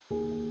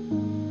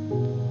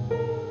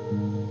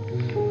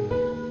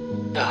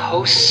The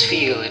hosts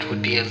feel it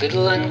would be a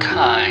little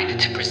unkind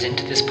to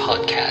present this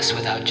podcast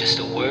without just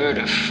a word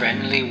of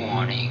friendly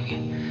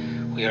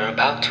warning. We are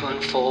about to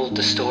unfold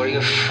the story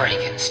of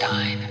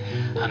Frankenstein,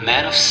 a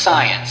man of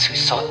science who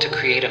sought to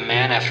create a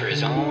man after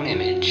his own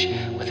image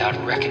without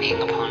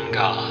reckoning upon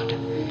God.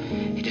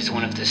 It is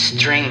one of the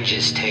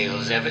strangest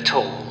tales ever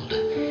told.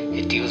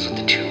 It deals with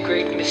the two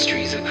great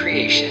mysteries of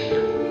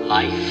creation,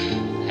 life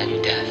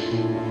and death.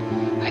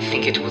 I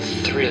think it will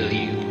thrill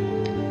you.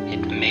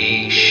 It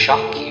may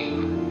shock you.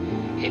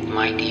 It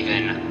might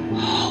even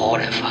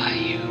horrify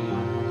you.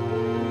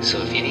 So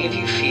if any of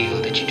you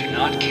feel that you do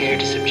not care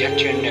to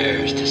subject your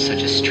nerves to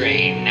such a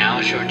strain,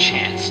 now's your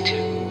chance to.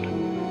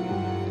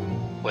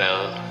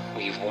 Well,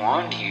 we've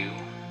warned you.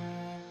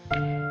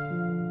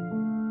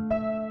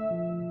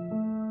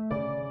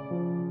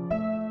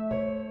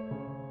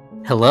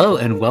 Hello,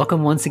 and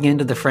welcome once again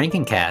to the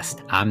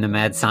Frankencast. I'm the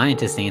mad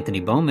scientist, Anthony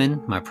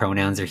Bowman. My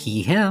pronouns are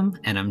he, him,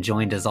 and I'm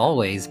joined as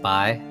always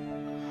by...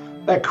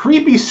 that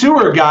creepy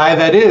sewer guy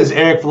that is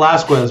Eric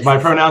Velasquez. My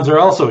pronouns are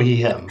also he,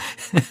 him.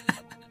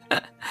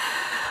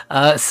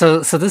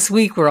 So this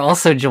week we're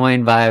also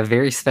joined by a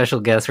very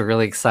special guest. We're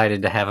really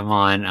excited to have him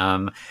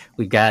on.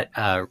 We've got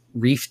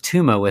Refe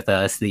Tuma with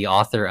us, the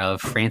author of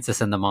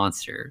Francis and the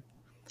Monster.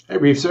 Hey,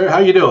 Refe, sir. How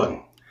you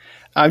doing?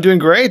 I'm doing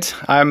great.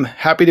 I'm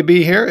happy to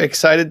be here.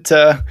 Excited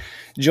to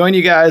join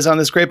you guys on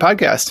this great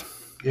podcast.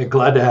 Yeah,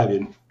 glad to have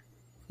you.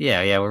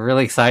 Yeah, we're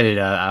really excited.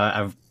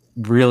 I've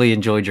really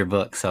enjoyed your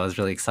book, so I was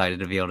really excited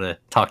to be able to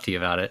talk to you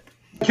about it.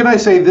 Can I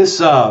say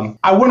this?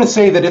 I want to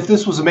say that if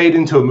this was made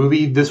into a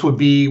movie, this would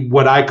be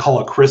what I call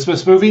a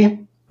Christmas movie.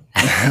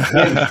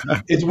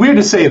 It's weird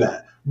to say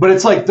that, but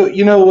it's like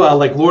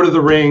like Lord of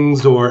the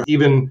Rings or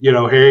even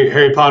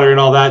Harry Potter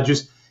and all that.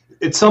 Just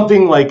it's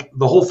something like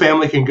the whole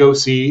family can go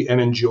see and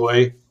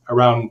enjoy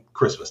around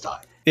Christmas time.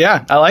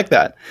 Yeah, I like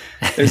that.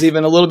 There's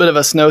even a little bit of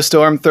a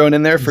snowstorm thrown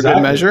in there for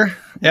good measure.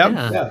 Yep.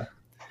 Yeah.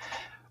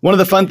 One of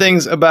the fun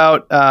things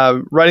about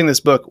writing this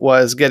book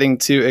was getting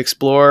to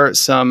explore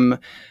some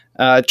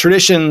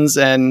traditions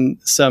and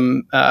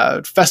some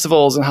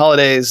festivals and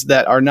holidays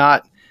that are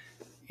not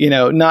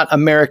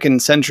American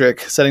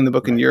centric, setting the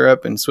book in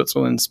Europe and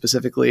Switzerland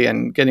specifically,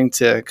 and getting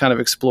to kind of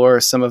explore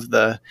some of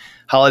the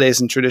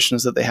holidays and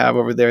traditions that they have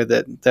over there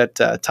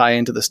that tie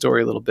into the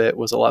story a little bit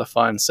was a lot of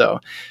fun. So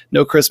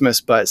no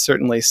Christmas, but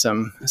certainly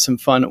some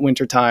fun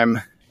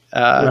wintertime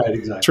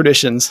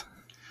traditions.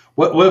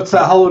 What's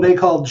that holiday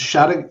called?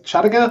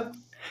 Chagatta?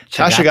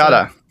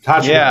 Chagatta.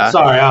 Yeah.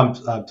 Sorry, I'm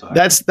sorry.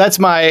 That's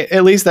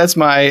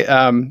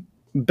my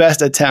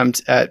best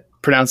attempt at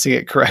pronouncing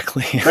it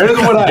correctly. Better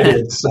than what I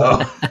did, so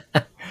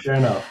fair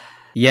enough.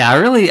 Yeah,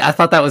 I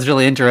thought that was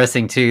really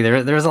interesting too.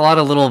 There was a lot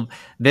of little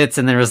bits,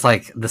 and there was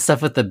like the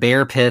stuff with the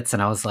bear pits,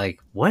 and I was like,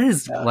 what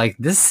is like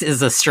this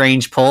is a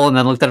strange pull, and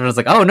then looked at it and I was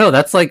like, oh no,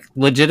 that's like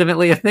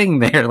legitimately a thing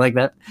there. Like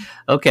that,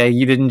 okay,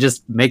 you didn't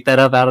just make that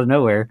up out of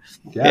nowhere.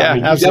 Yeah,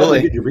 you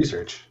absolutely did your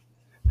research.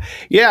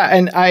 Yeah,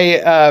 and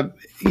I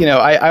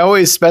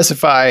always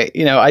specify,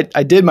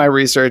 I did my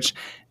research,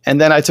 and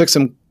then I took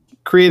some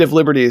creative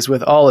liberties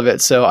with all of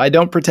it. So I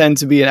don't pretend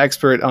to be an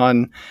expert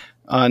on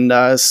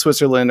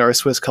Switzerland or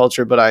Swiss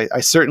culture, but I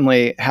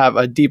certainly have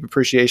a deep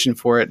appreciation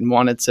for it and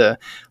wanted to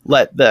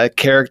let the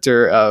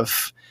character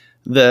of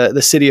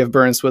the city of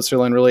Bern,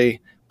 Switzerland,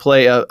 really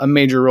play a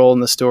major role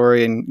in the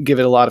story and give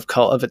it a lot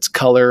of its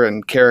color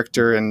and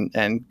character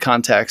and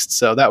context.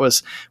 So that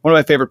was one of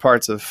my favorite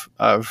parts of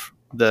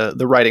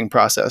the writing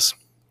process.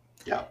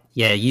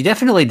 Yeah, you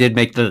definitely did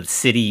make the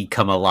city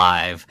come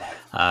alive.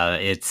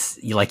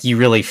 It's like you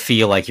really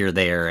feel like you're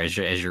there as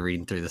you're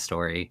reading through the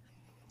story.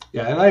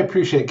 Yeah, and I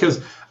appreciate it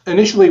because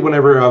initially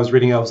whenever I was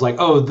reading, I was like,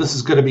 oh, this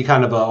is going to be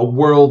kind of a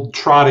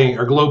world-trotting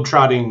or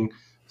globe-trotting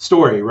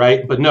story,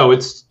 right? But no,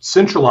 it's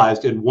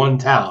centralized in one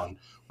town,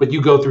 but you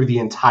go through the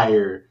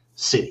entire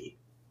city.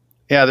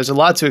 Yeah, there's a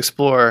lot to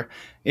explore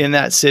in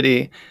that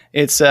city.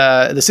 It's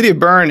the city of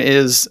Bern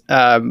is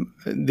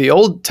the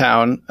old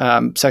town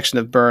section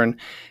of Bern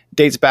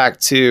dates back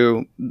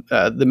to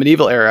the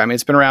medieval era. I mean,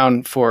 it's been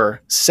around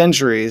for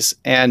centuries,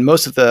 and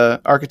most of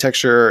the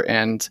architecture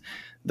and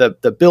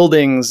the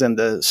buildings and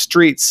the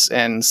streets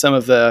and some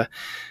of the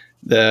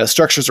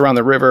structures around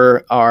the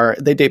river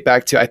they date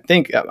back to, I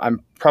think, I'm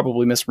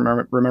probably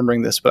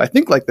misremembering this, but I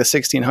think like the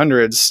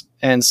 1600s.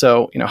 And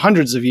so,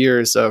 hundreds of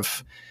years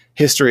of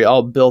history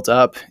all built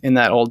up in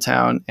that old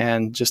town,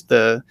 and just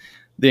the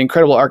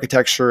incredible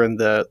architecture and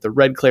the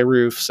red clay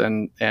roofs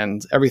and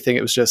everything.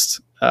 It was just,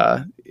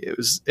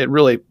 it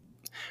really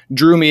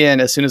drew me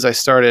in as soon as I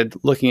started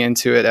looking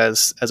into it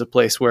as a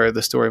place where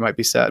the story might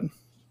be set.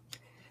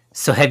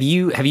 So have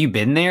you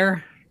been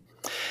there?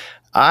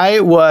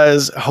 I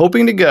was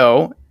hoping to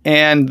go,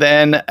 and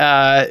then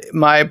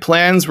my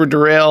plans were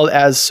derailed,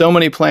 as so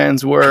many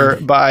plans were,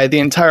 by the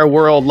entire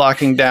world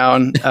locking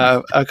down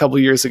a couple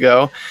years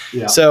ago.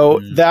 Yeah. So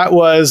that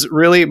was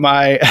really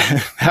my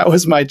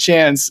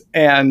chance,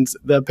 and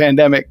the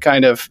pandemic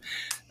kind of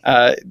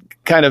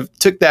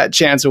took that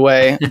chance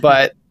away.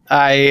 But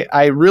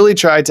I really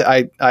tried to.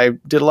 I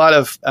did a lot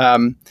of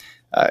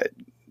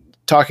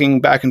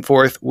talking back and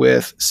forth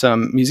with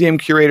some museum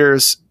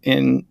curators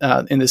in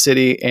the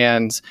city,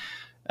 and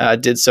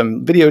did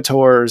some video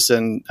tours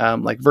and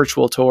like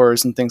virtual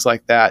tours and things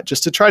like that,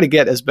 just to try to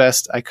get as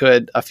best I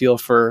could a feel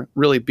for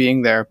really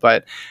being there.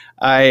 But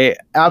I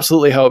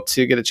absolutely hope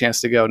to get a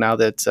chance to go now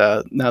that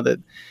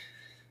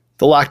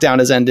the lockdown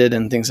has ended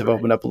and things have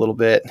opened up a little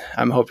bit.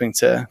 I'm hoping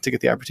to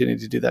get the opportunity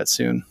to do that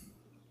soon.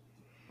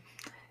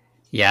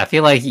 Yeah, I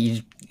feel like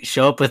you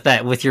show up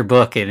with your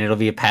book and it'll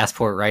be a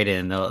passport right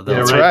in. They'll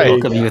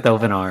welcome you with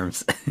open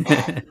arms.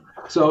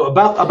 So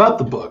about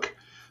the book.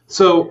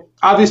 So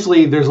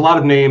obviously there's a lot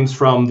of names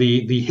from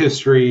the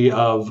history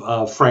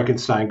of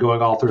Frankenstein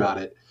going all throughout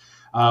it.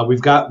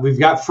 We've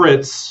got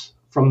Fritz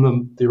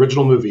from the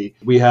original movie.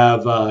 We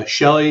have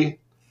Shelley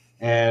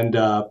and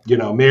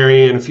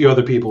Mary and a few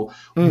other people.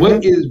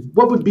 Mm-hmm.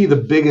 What would be the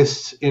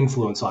biggest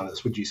influence on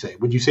this, would you say?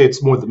 Would you say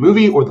it's more the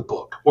movie or the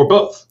book or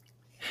both?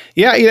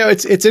 Yeah,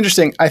 it's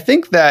interesting. I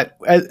think that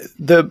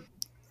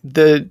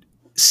the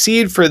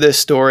seed for this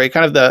story,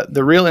 kind of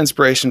the real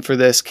inspiration for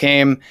this,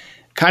 came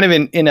kind of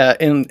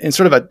in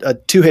sort of a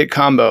two-hit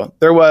combo.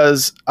 There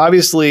was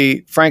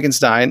obviously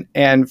Frankenstein,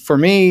 and for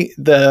me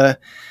the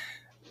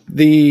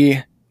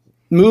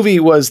movie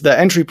was the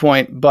entry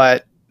point,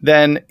 but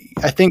then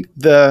I think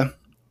the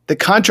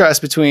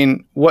contrast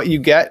between what you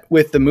get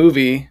with the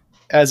movie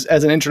as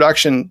an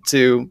introduction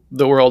to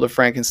the world of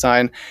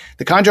Frankenstein,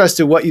 the contrast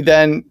to what you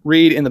then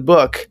read in the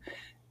book,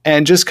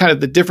 and just kind of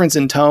the difference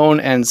in tone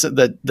and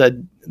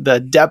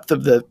the depth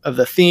of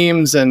the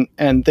themes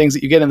and things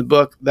that you get in the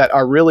book that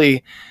are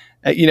really,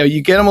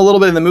 you get them a little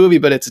bit in the movie,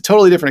 but it's a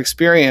totally different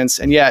experience,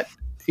 and yet,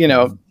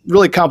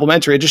 really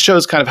complementary. It just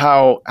shows kind of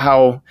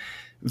how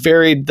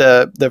varied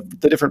the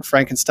different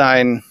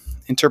Frankenstein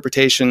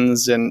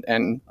interpretations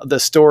and the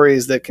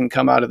stories that can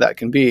come out of that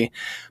can be.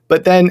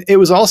 But then it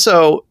was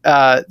also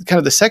kind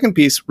of the second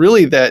piece,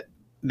 really, that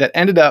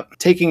ended up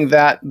taking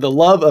the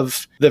love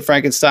of the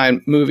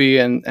Frankenstein movie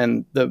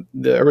and the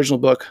original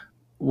book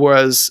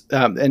was,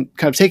 and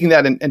kind of taking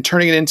that and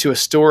turning it into a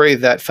story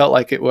that felt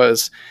like it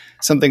was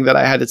something that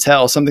I had to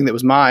tell, something that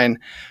was mine,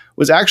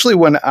 was actually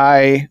when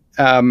I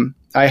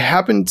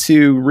happened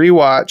to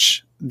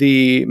rewatch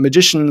the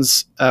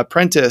Magician's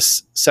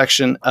Apprentice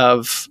section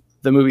of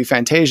the movie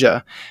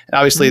Fantasia. And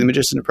obviously The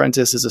Magician's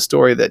Apprentice is a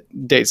story that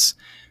dates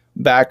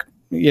back,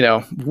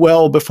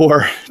 well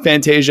before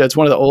Fantasia. It's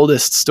one of the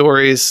oldest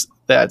stories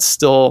that's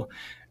still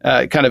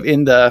kind of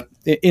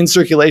in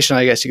circulation,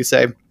 I guess you could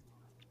say.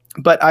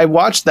 But I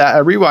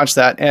rewatched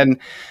that, and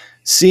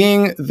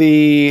seeing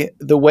the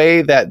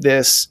way that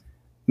this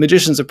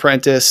Magician's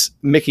Apprentice,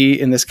 Mickey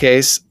in this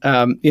case,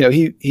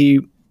 he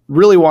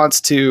really wants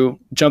to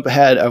jump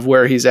ahead of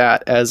where he's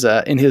at as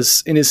in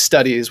his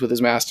studies with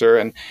his master,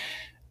 and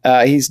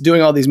he's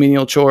doing all these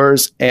menial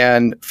chores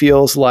and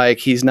feels like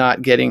he's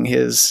not getting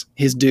his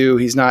due.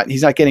 He's not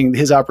getting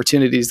his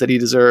opportunities that he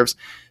deserves.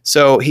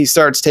 So he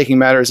starts taking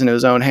matters into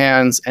his own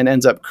hands and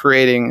ends up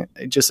creating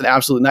just an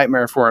absolute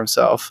nightmare for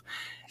himself,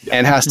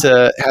 and has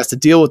to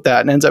deal with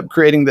that, and ends up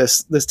creating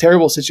this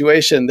terrible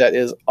situation that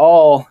is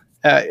all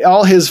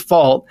his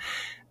fault.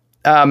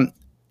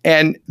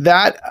 And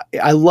that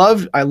I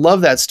love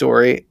that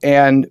story.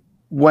 And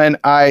when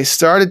I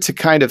started to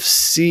kind of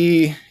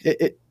see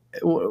it,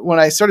 when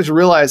I started to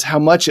realize how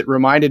much it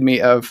reminded me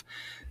of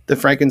the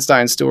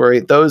Frankenstein story,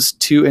 those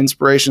two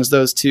inspirations,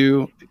 those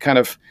two kind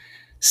of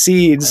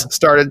seeds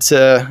started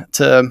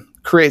to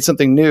create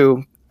something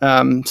new,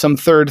 some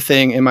third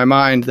thing in my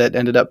mind that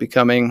ended up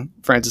becoming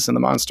Francis and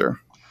the Monster.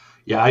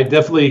 Yeah, I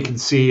definitely can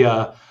see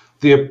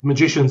the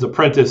Magician's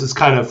Apprentice is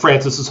kind of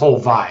Francis's whole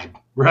vibe,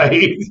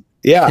 right?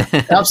 Yeah,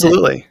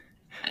 absolutely.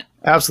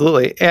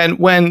 Absolutely. And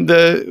when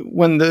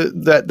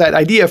that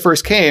idea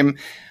first came,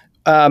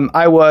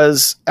 I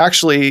was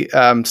actually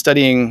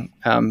studying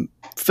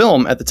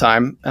film at the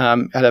time.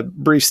 Had a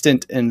brief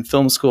stint in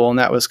film school, and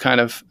that was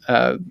kind of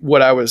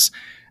what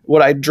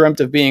I dreamt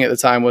of being at the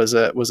time was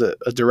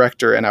a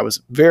director, and I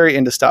was very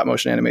into stop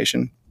motion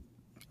animation.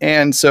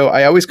 And so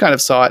I always kind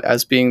of saw it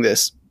as being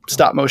this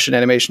stop motion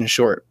animation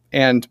short.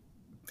 And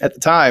at the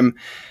time,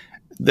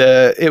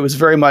 it was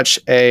very much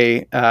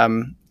a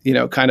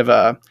kind of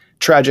a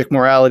tragic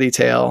morality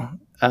tale,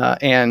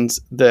 and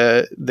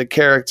the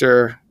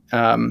character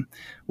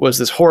was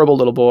this horrible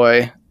little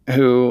boy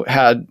who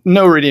had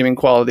no redeeming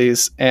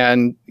qualities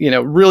and,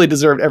 really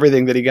deserved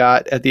everything that he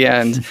got at the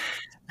end.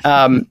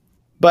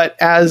 But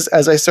as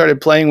I started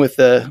playing with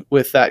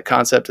that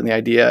concept and the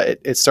idea,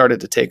 it started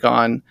to take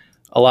on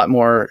a lot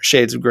more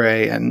shades of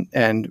gray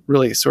and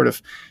really sort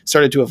of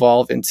started to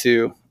evolve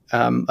into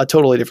a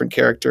totally different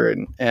character.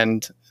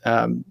 And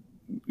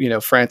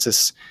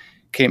Frances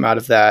came out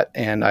of that,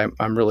 and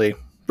I'm really,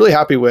 really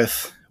happy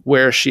with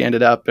where she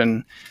ended up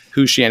and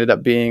who she ended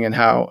up being and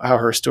how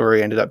her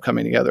story ended up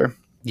coming together.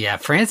 Yeah,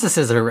 Frances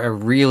is a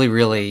really,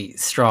 really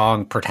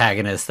strong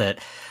protagonist that,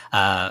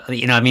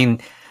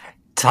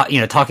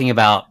 talking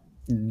about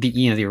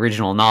the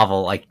original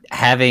novel, like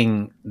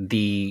having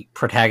the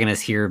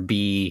protagonist here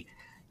be,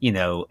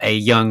 a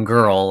young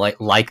girl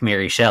like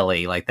Mary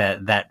Shelley, like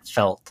that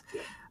felt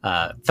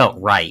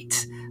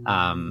right.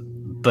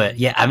 But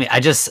yeah, I mean,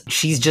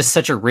 she's just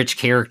such a rich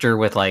character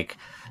with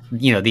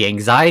the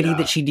anxiety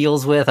that she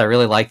deals with. I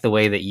really like the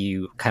way that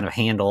you kind of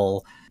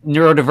handle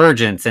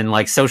neurodivergence and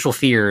like social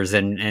fears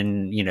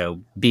and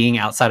being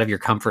outside of your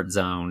comfort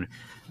zone.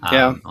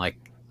 Like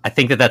I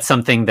think that's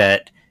something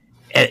that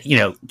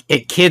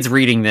kids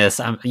reading this,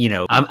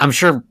 I'm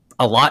sure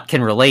a lot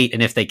can relate,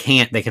 and if they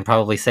can't, they can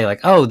probably say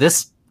like, oh,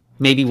 this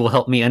maybe will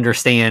help me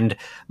understand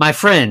my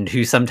friend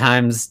who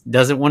sometimes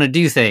doesn't want to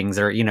do things,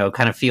 or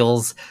kind of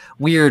feels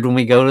weird when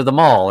we go to the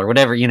mall or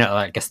whatever.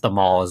 I guess the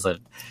mall is an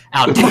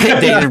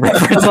outdated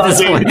reference at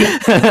this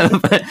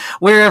point. But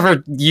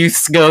wherever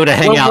youths go to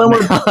hang out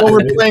when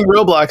we're playing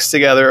Roblox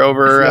together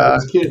over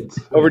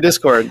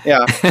Discord.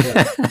 Yeah.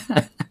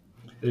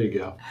 There you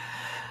go.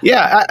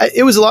 Yeah,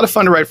 it was a lot of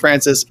fun to write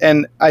Frances,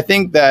 and I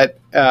think that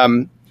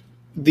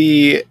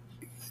the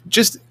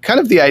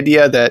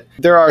idea that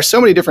there are so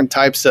many different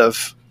types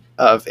of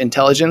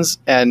intelligence,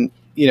 and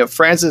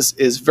Frances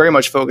is very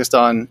much focused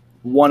on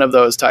one of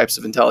those types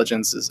of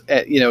intelligences.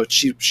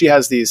 She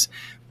has these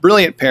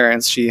brilliant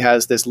parents. She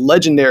has this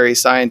legendary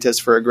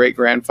scientist for a great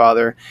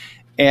grandfather,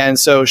 and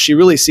so she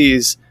really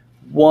sees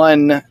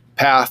one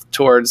path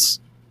towards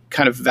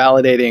kind of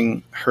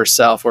validating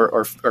herself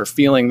or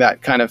feeling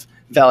that kind of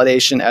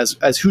validation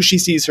as who she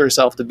sees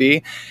herself to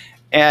be.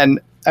 And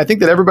I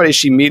think that everybody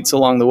she meets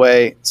along the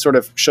way sort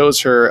of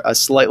shows her a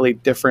slightly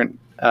different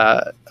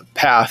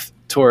path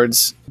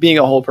towards being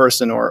a whole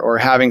person or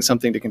having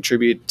something to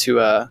contribute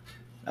to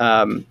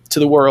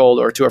the world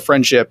or to a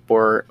friendship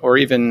or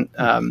even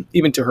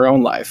to her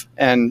own life.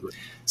 And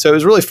so it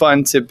was really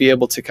fun to be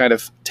able to kind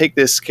of take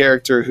this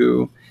character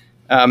who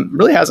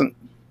really hasn't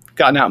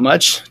gotten out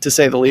much, to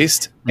say the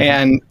least,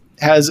 and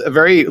has a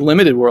very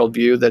limited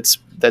worldview that's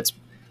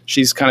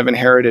she's kind of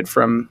inherited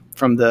from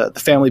the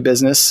family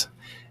business,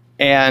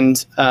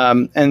 and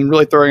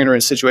really throwing her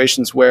in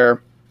situations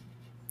where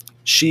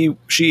she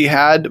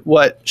had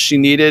what she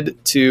needed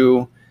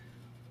to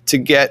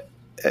get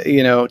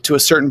to a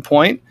certain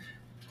point,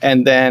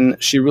 and then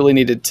she really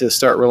needed to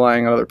start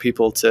relying on other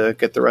people to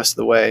get the rest of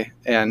the way.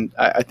 And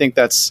I think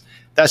that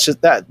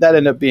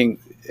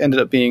ended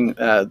up being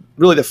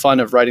really the fun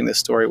of writing this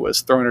story,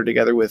 was throwing her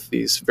together with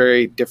these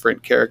very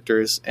different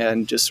characters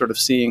and just sort of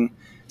seeing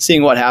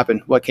what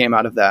happened, what came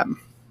out of that.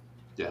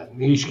 Yeah,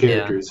 each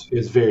character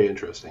is very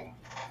interesting.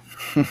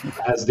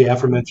 As the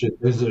aforementioned,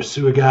 there's a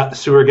sewer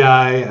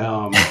guy.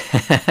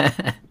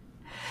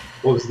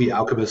 What was the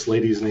alchemist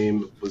lady's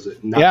name? Was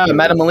it?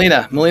 Madame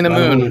Melina Moon.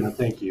 Melina,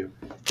 thank you.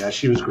 Yeah,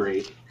 she was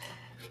great.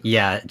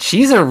 Yeah,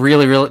 she's a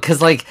really,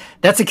 because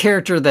that's a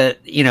character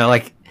that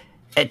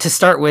to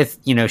start with,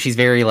 she's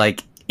very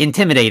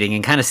intimidating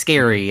and kind of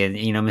scary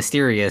and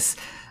mysterious.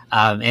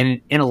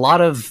 And in a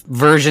lot of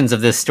versions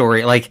of this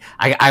story,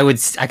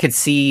 I could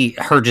see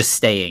her just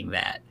staying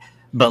that.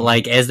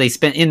 But as they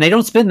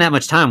don't spend that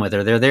much time with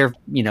her. They're there,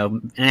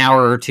 an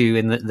hour or two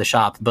in the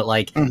shop.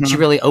 But she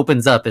really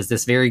opens up as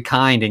this very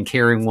kind and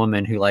caring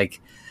woman who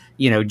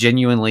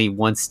genuinely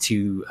wants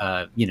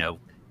to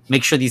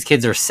make sure these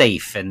kids are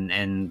safe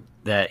and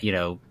that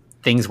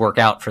things work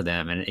out for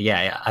them. And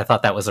I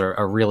thought that was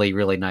a really,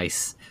 really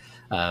nice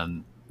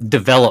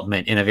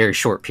development in a very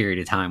short period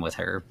of time with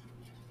her.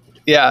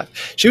 Yeah,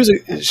 she was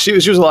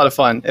a lot of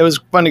fun. It was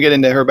fun to get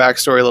into her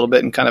backstory a little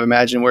bit and kind of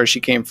imagine where she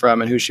came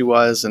from and who she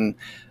was, and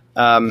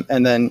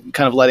then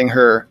kind of letting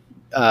her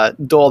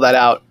dole that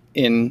out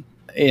in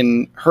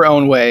her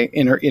own way.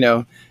 In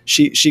her,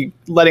 she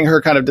letting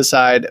her kind of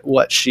decide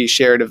what she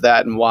shared of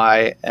that and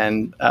why,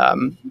 and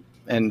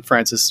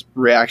Frances'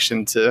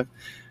 reaction to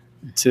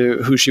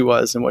who she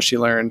was and what she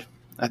learned.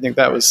 I think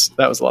that was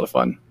a lot of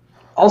fun.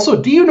 Also,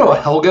 do you know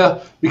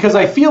Helga? Because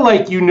I feel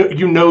like you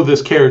know this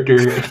character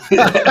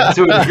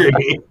to a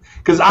degree.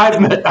 Because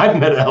I've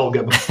met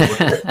Helga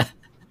before.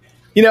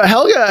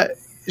 Helga,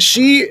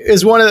 she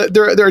is one of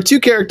the, there are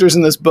two characters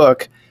in this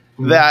book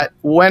that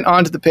went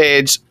onto the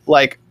page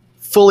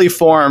fully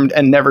formed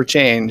and never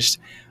changed.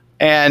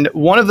 And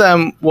one of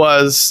them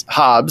was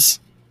Hobbs,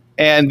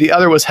 and the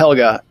other was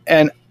Helga.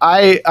 And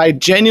I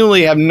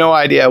genuinely have no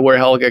idea where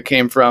Helga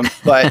came from,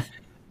 but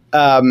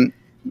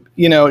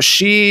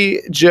she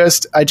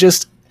just,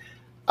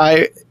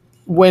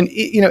 when,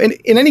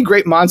 in any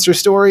great monster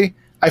story,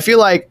 I feel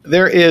like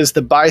there is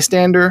the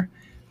bystander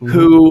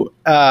who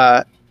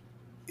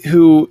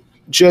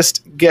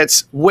just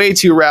gets way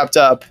too wrapped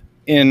up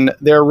in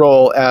their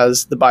role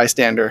as the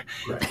bystander.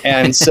 Right.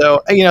 And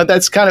so,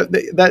 that's kind of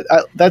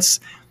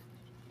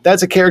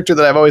that's a character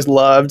that I've always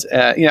loved.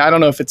 I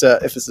don't know if it's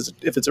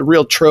a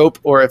real trope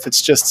or if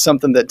it's just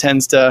something that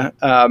tends to,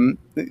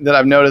 that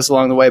I've noticed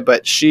along the way,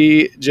 but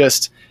she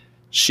just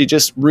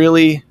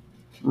really,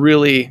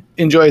 really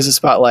enjoys the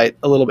spotlight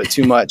a little bit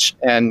too much,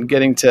 and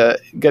getting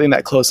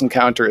that close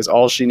encounter is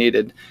all she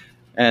needed.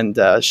 And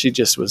she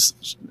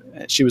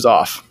was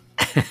off.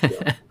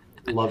 Yeah,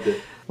 loved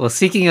it. Well,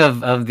 speaking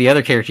of the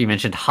other character you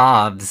mentioned,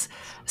 Hobbs.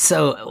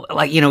 So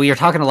you're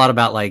talking a lot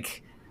about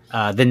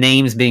the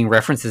names being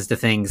references to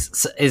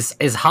things.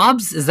 Is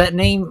Hobbs, is that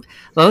name?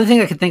 The only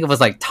thing I could think of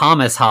was like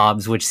Thomas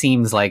Hobbs, which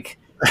seems like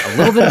a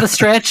little bit of a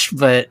stretch,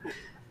 but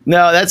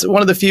No, that's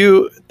one of the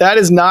few. That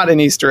is not an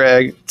Easter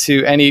egg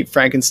to any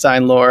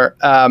Frankenstein lore.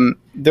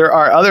 There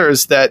are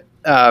others that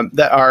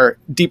are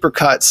deeper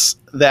cuts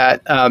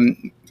that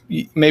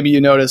maybe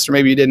you noticed or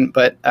maybe you didn't,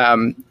 but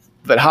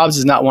Hobbs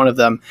is not one of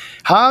them.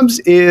 Hobbs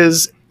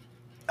is,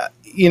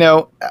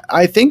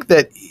 I think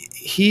that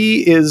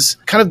he is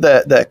kind of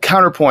the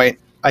counterpoint,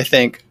 I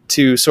think,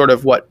 to sort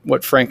of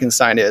what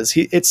Frankenstein is.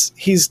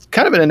 He's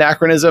kind of an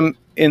anachronism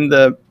in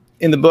the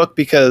book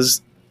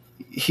because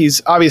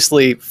he's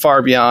obviously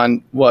far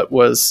beyond what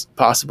was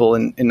possible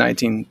in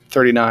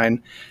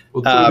 1939.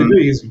 Well, to a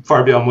degree, he's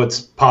far beyond what's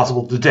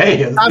possible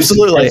today.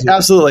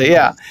 Absolutely,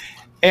 yeah.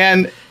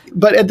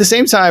 But at the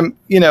same time,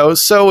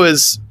 so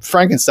is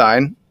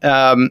Frankenstein.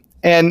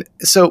 And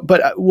so,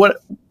 but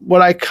what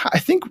I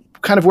think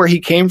kind of where he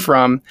came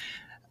from,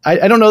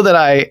 I don't know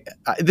that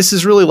this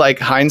is really like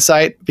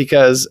hindsight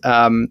because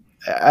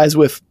as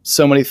with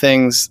so many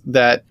things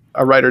that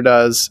a writer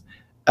does,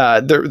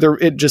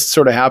 it just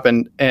sort of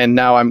happened, and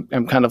now I'm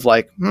kind of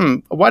like,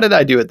 why did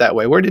I do it that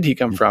way? Where did he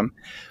come from?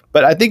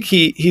 But I think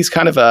he's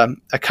kind of a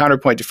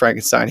counterpoint to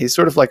Frankenstein. He's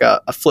sort of like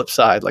a flip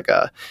side, like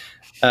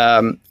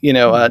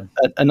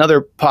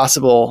another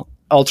possible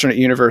alternate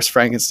universe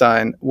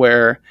Frankenstein,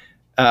 where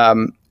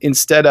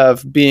instead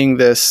of being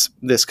this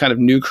kind of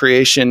new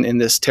creation in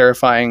this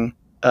terrifying,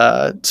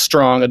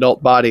 strong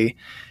adult body,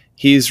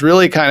 he's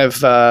really kind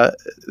of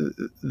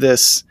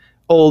this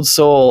old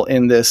soul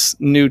in this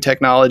new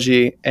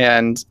technology,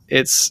 and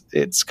it's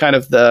kind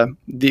of the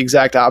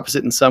exact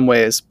opposite in some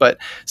ways, but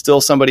still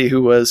somebody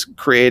who was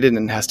created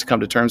and has to come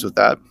to terms with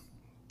that.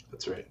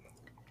 That's right.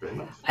 Very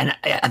nice. And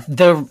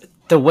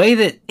the way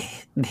that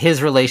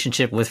his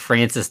relationship with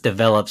Francis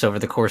develops over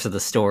the course of the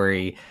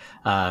story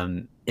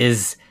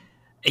is,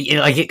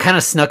 like, it kind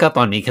of snuck up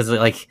on me because,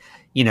 like,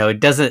 it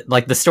doesn't,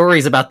 like, the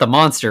story's about the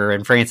monster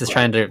and Francis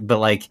trying to, but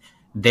like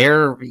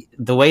the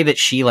way that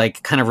she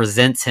like kind of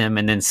resents him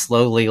and then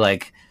slowly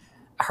like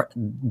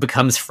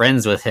becomes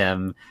friends with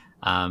him,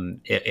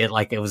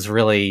 it was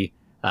really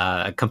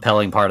a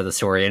compelling part of the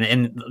story,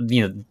 and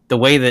the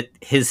way that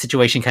his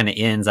situation kind of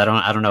ends, I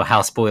don't know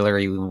how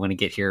spoilery we want to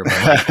get here,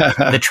 but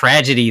like, the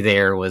tragedy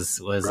there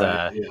was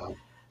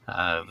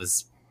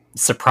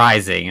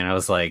surprising, and I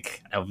was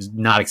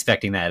not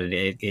expecting that.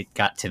 It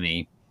got to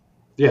me.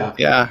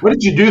 Yeah. What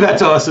did you do that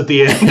to us at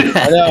the end?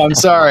 I know. I'm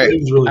sorry. It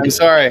was really I'm good.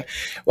 sorry.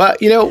 Well,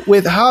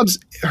 with Hobbs,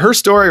 her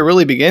story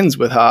really begins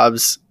with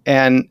Hobbs,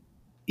 and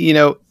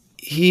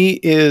he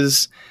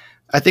is.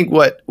 I think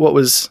what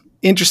was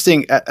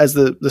interesting as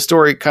the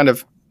story kind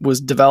of was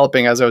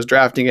developing as I was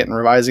drafting it and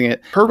revising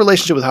it. Her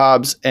relationship with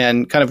Hobbs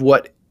and kind of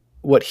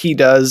what he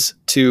does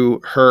to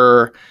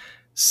her,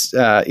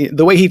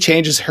 the way he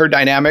changes her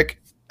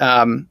dynamic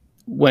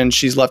when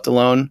she's left at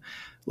home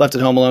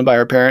alone by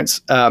her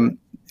parents.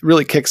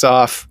 Really kicks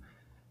off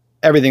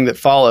everything that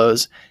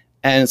follows.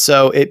 And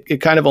so it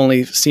kind of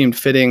only seemed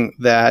fitting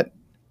that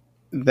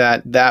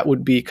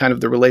would be kind of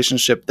the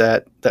relationship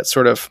that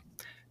sort of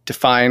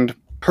defined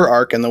her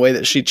arc and the way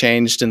that she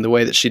changed and the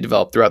way that she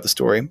developed throughout the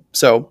story.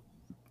 So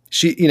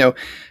she, in a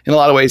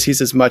lot of ways,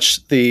 he's as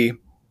much the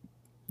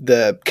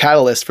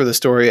catalyst for the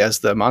story as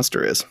the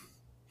monster is.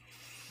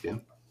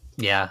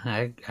 Yeah,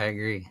 I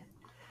agree.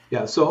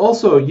 Yeah. So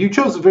also you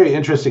chose a very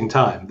interesting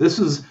time. This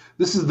is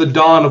the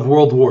dawn of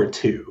World War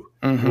II,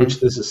 which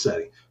this is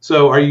setting.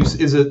 So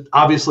is it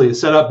obviously a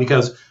setup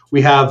because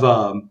we have,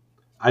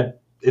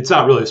 it's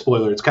not really a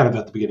spoiler. It's kind of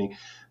at the beginning.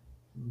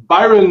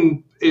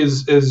 Byron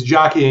is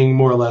jockeying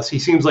more or less. He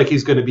seems like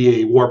he's going to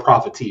be a war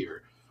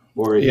profiteer,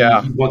 or he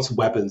wants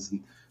weapons.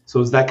 And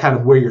so is that kind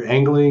of where you're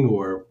angling,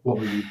 or what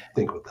would you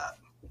think with that?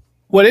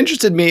 What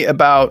interested me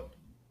about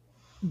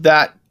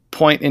that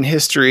point in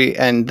history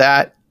and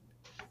that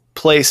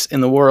place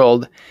in the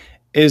world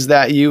is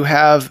that you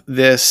have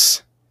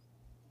this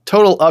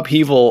total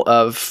upheaval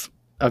of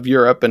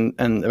Europe and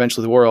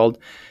eventually the world.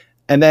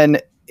 And then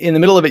in the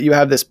middle of it, you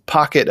have this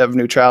pocket of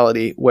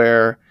neutrality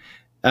where,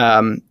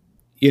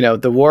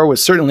 the war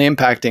was certainly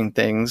impacting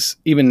things,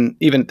 even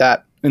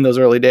that in those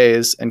early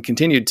days, and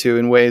continued to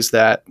in ways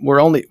that we're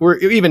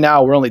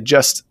only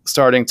just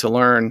starting to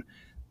learn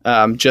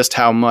just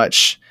how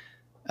much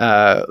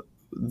the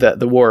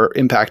war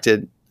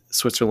impacted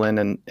Switzerland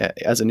and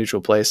as a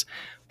neutral place.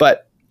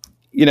 But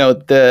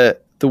the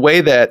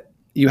way that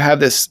you have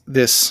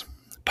this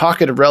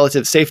pocket of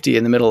relative safety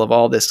in the middle of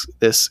all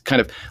this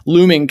kind of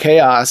looming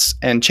chaos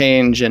and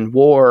change and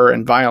war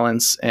and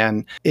violence,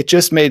 and it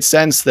just made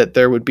sense that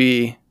there would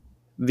be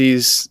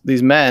these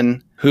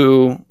men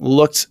who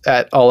looked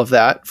at all of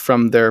that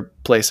from their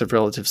place of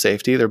relative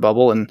safety, their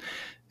bubble,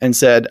 and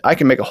said, I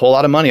can make a whole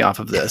lot of money off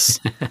of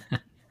this.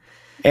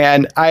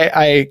 And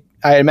I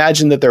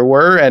imagine that there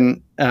were,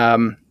 and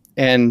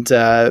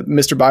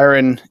Mr.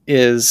 Byron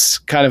is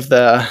kind of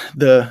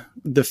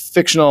the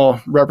fictional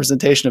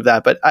representation of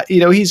that. But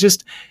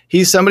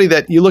he's somebody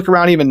that you look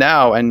around even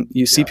now and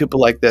you see people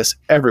like this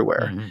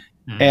everywhere.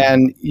 Mhm.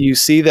 And you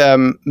see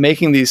them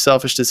making these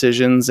selfish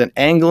decisions and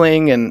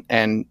angling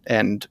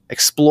and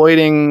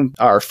exploiting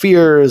our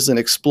fears and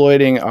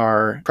exploiting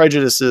our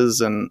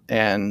prejudices and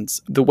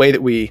the way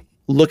that we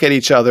look at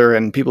each other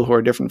and people who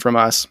are different from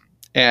us.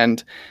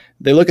 And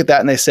they look at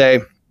that and they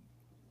say,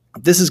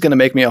 this is going to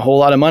make me a whole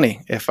lot of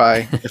money if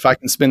I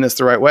can spin this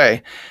the right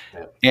way.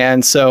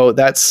 And so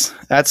that's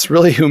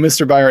really who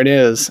Mr. Byron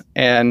is.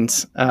 And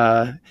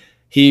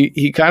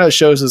he kind of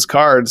shows his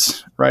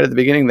cards right at the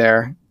beginning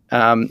there,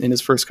 in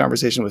his first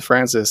conversation with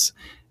Frances,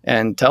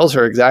 and tells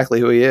her exactly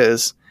who he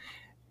is.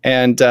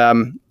 And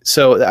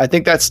so I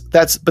think that's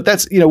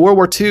World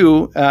War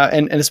II,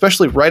 and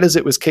especially right as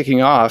it was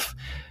kicking off.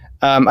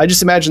 I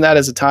just imagine that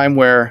as a time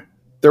where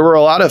there were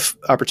a lot of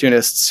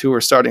opportunists who were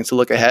starting to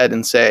look ahead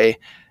and say,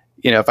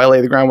 if I lay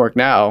the groundwork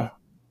now,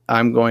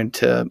 I'm going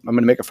to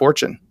make a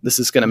fortune. This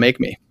is going to make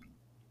me.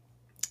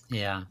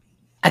 Yeah.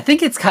 I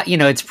think it's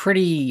it's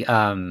pretty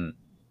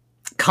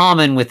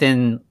common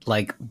within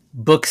like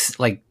books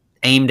like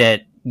aimed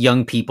at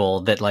young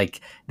people that like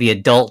the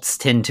adults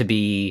tend to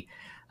be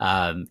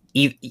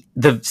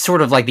the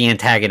sort of like the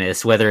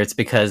antagonist, whether it's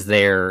because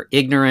they're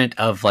ignorant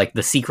of like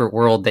the secret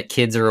world that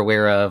kids are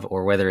aware of,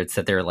 or whether it's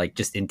that they're like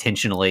just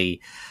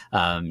intentionally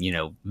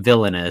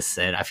villainous.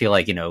 And I feel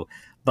like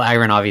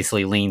Byron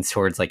obviously leans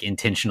towards like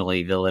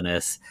intentionally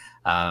villainous,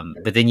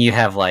 but then you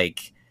have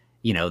like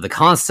the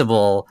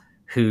constable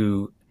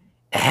who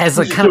has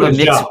like kind of a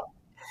mix.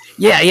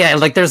 Yeah,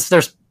 like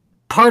there's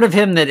part of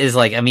him that is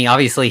like, I mean,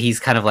 obviously he's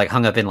kind of like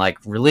hung up in like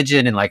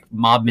religion and like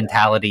mob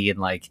mentality and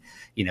like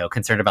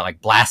concerned about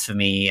like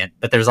blasphemy,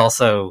 but there's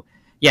also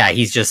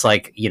he's just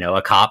like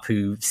a cop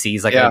who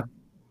sees like a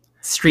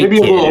street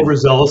maybe kid. A little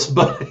overzealous,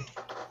 but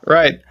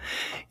right,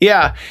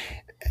 yeah.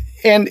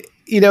 And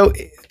he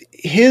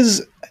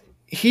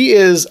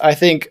is, I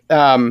think,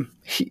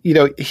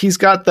 he's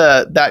got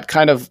that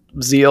kind of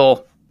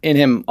zeal in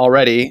him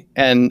already,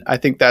 and I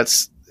think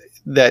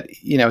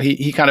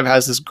he kind of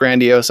has this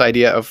grandiose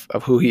idea of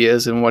who he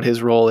is and what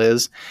his role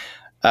is,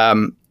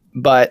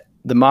 but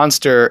the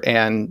monster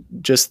and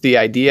just the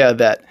idea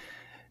that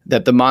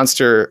the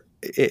monster,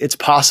 it's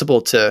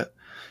possible to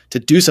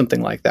do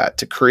something like that,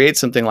 to create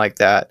something like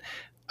that,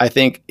 I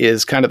think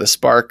is kind of the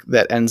spark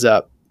that ends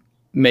up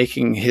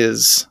making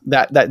his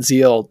that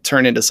zeal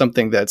turn into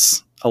something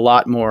that's a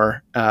lot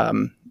more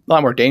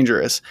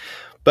dangerous.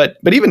 But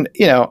even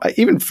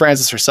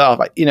Frances herself,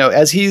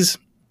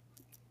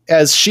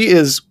 as she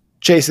is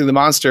chasing the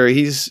monster,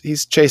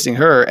 he's chasing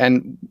her,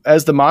 and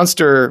as the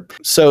monster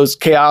sows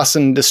chaos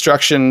and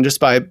destruction just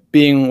by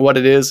being what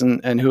it is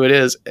and who it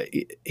is,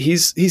 he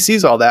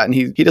sees all that, and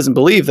he doesn't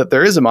believe that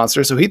there is a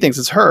monster, so he thinks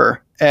it's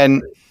her,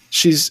 and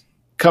she's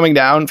coming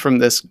down from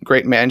this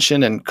great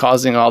mansion and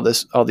causing all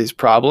these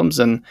problems,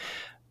 and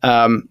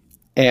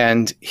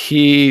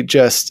he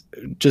just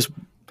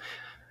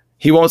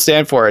he won't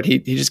stand for it. He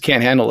just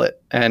can't handle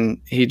it, and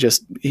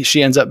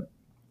she ends up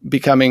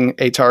becoming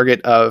a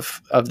target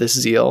of this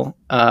zeal,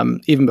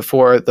 even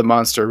before the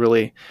monster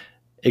really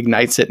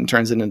ignites it and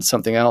turns it into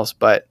something else.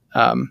 But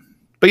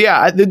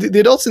yeah, the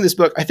adults in this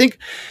book, I think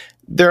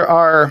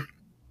there's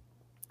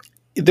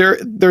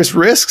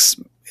risks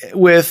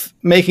with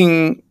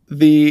making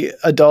the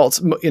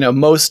adults,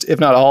 most, if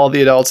not all,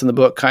 the adults in the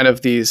book kind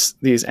of these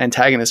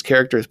antagonist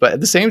characters. But at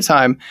the same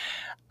time,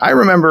 I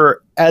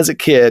remember as a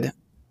kid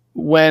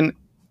when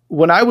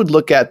I would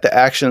look at the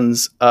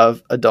actions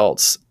of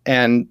adults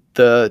and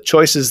the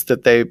choices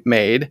that they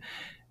made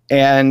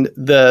and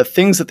the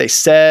things that they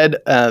said,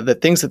 the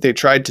things that they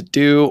tried to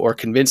do or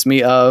convince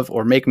me of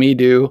or make me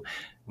do,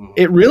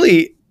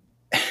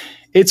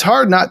 it's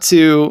hard not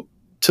to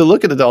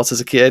look at adults as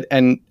a kid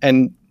and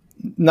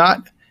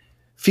not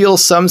feel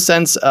some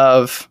sense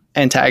of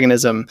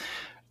antagonism.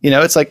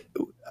 It's like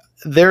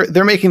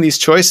they're making these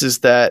choices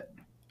that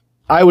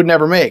I would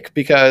never make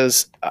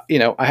because,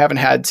 I haven't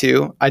had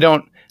to.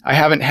 I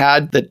haven't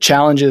had the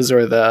challenges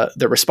or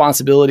the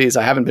responsibilities.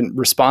 I haven't been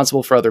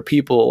responsible for other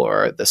people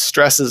or the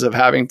stresses of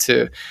having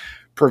to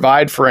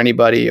provide for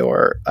anybody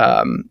or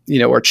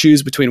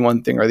choose between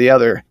one thing or the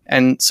other.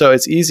 And so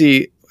it's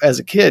easy as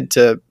a kid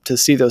to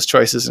see those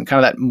choices and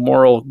kind of that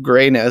moral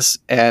grayness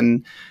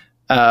and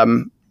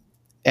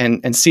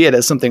see it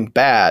as something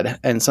bad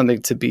and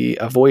something to be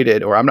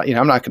avoided, or I'm not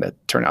going to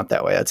turn out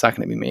that way. That's not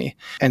going to be me.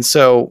 And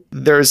so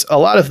there's a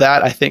lot of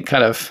that, I think,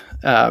 kind of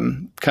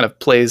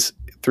plays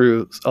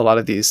through a lot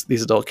of these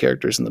adult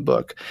characters in the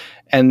book.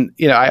 And,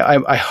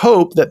 I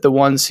hope that the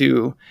ones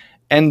who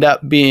end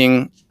up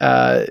being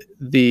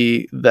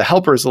the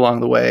helpers along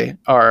the way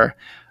are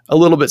a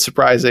little bit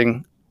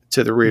surprising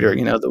to the reader.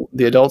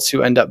 The adults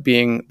who end up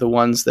being the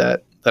ones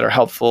that are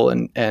helpful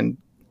and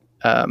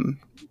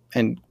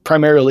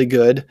primarily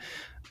good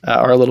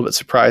are a little bit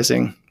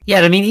surprising.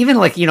 Yeah, I mean, even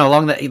like,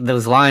 along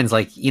those lines,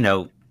 like,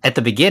 at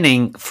the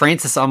beginning,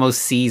 Frances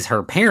almost sees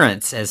her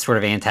parents as sort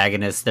of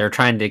antagonists. They're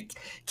trying to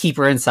keep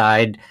her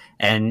inside,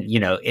 and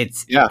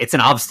it's an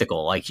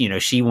obstacle. Like,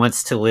 she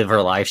wants to live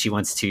her life, she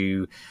wants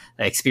to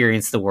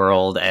experience the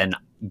world, and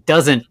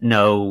doesn't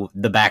know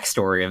the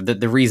backstory of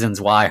the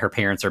reasons why her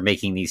parents are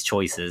making these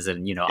choices.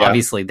 And,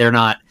 obviously they're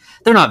not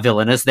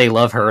villainous. They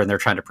love her and they're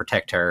trying to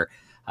protect her.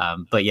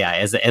 But yeah,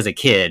 as a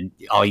kid,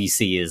 all you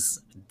see is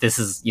this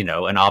is,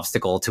 an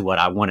obstacle to what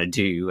I want to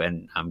do,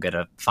 and I'm going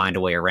to find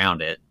a way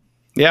around it.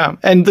 Yeah.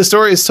 And the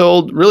story is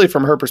told really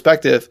from her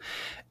perspective.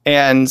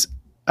 And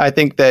I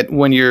think that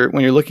when you're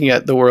looking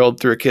at the world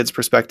through a kid's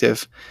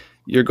perspective,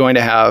 you're going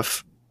to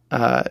have,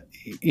 there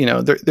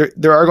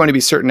are going to be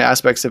certain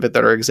aspects of it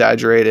that are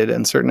exaggerated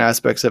and certain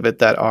aspects of it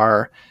that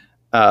are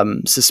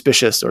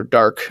suspicious or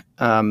dark,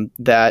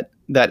 that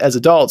as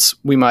adults,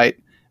 we might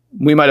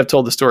have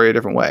told the story a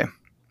different way.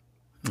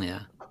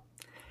 Yeah.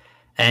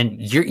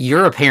 And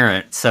you're a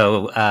parent.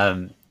 So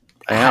I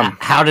am.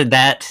 How did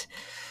that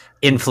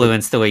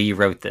influence the way you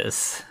wrote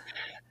this?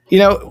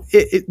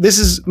 This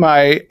is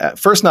my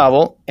first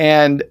novel.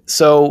 And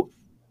so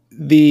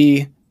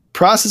the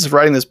process of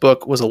writing this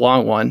book was a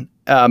long one,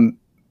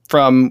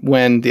 from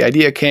when the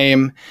idea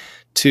came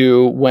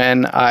to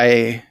when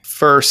I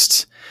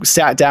first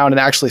sat down and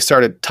actually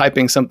started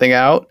typing something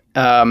out,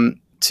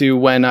 to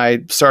when I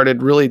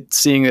started really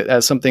seeing it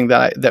as something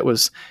that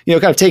was,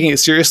 kind of taking it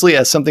seriously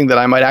as something that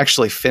I might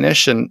actually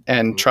finish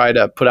and try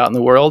to put out in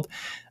the world.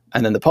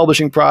 And then the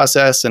publishing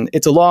process, and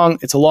it's a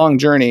long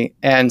journey.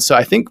 And so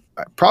I think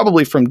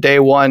probably from day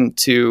one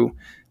to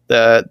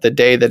the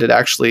day that it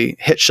actually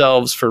hit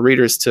shelves for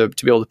readers to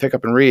be able to pick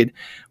up and read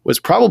was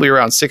probably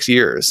around 6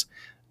 years.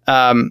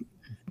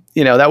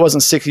 That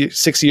wasn't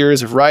 6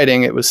 years of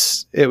writing. It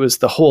was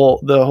the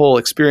whole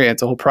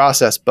experience, the whole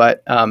process.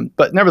 But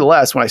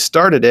nevertheless, when I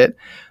started it,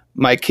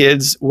 my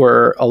kids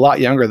were a lot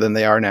younger than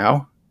they are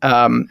now.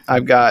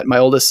 I've got, my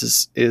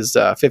oldest is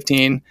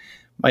 15.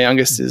 My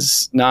youngest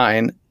is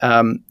 9.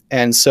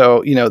 And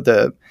so,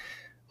 the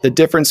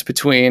difference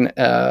between,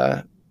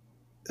 the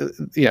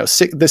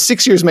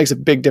 6 years makes a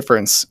big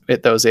difference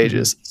at those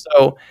ages. Mm-hmm.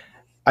 So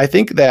I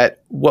think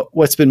that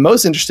what's been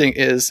most interesting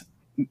is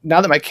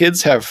now that my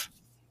kids have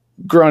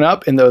grown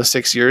up in those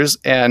 6 years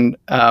and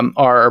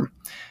are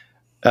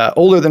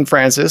older than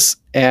Frances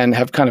and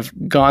have kind of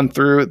gone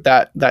through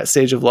that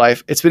stage of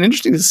life, it's been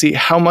interesting to see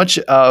how much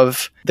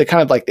of the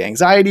kind of like the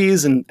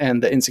anxieties and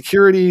the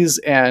insecurities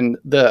and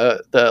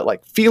the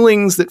like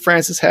feelings that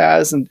Frances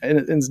has and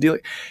is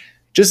dealing,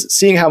 just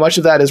seeing how much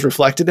of that is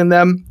reflected in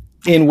them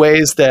in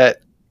ways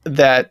that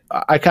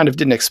I kind of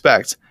didn't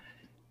expect.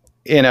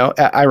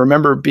 I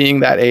remember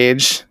being that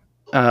age,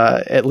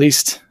 at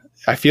least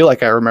I feel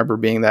like I remember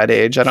being that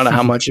age. I don't know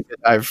how much of it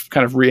I've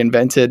kind of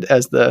reinvented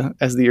as the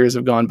years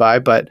have gone by,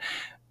 but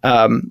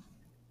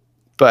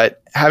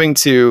having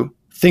to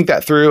think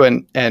that through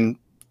and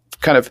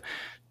kind of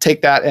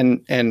take that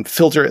and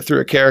filter it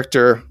through a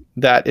character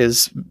that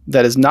is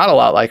not a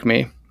lot like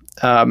me,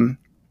 and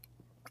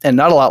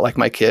not a lot like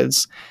my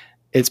kids.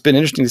 It's been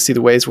interesting to see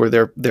the ways where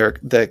they're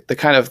the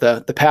kind of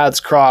the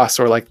paths cross,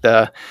 or like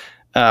where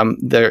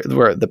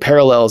the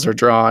parallels are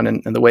drawn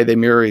and the way they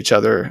mirror each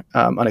other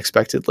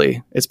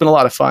unexpectedly. It's been a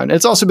lot of fun. And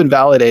it's also been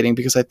validating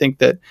because I think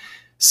that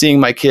seeing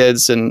my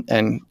kids and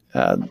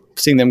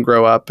seeing them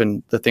grow up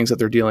and the things that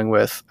they're dealing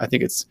with, I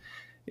think it's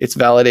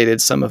validated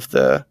some of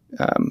the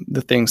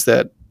things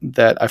that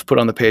I've put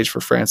on the page for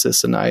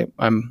Frances. And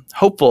I'm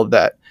hopeful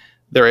that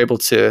they're able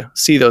to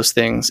see those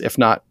things, if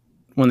not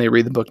when they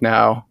read the book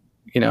now,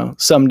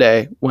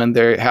 someday when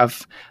they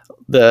have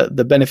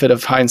the benefit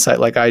of hindsight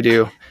like I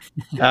do.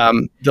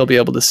 They'll be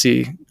able to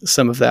see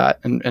some of that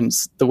and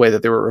the way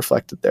that they were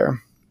reflected there.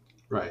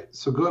 Right.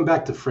 So going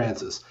back to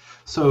Frances,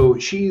 so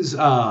she's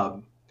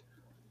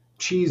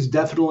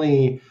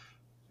definitely,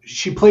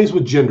 she plays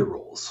with gender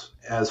roles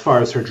as far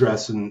as her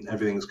dress and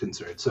everything is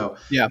concerned. So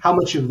yeah, how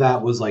much of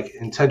that was like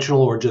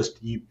intentional, or just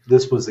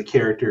this was the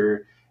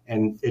character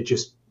and it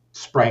just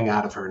sprang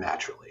out of her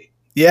naturally?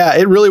 Yeah,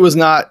 it really was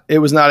not. It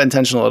was not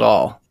intentional at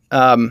all.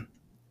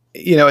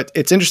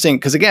 It's interesting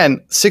because,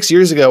 again, 6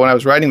 years ago when I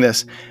was writing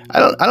this, I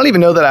don't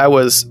even know that I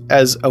was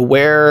as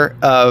aware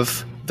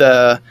of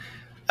the.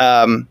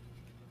 I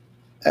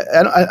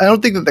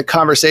don't think that the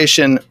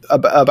conversation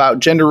about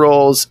gender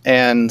roles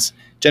and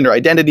gender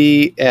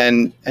identity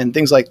and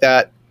things like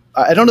that,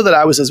 I don't know that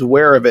I was as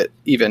aware of it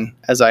even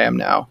as I am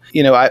now.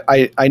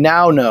 I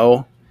now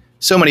know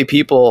so many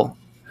people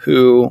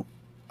who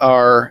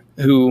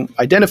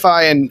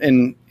identify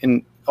in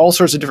all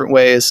sorts of different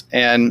ways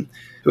and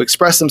who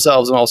express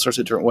themselves in all sorts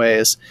of different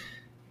ways.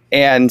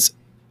 And,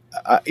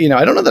 I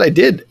don't know that I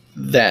did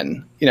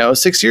then,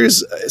 6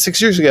 years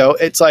ago.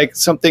 It's like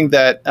something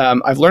that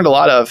I've learned a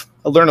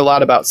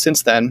lot about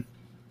since then.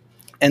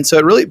 And so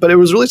it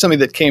was really something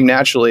that came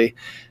naturally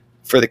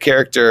for the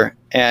character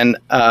and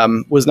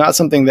was not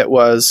something that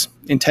was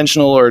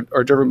intentional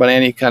or driven by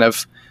any kind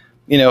of,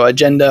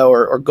 agenda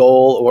or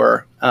goal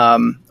or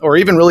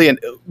even really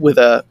with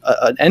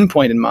an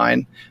endpoint in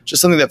mind,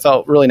 just something that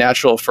felt really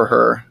natural for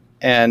her.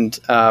 And,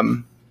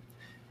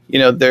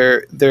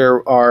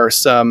 there are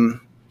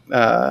some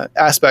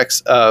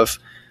aspects of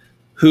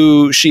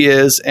who she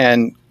is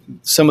and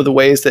some of the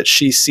ways that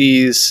she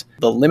sees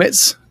the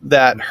limits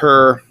that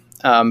her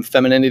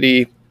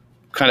femininity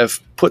kind of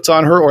puts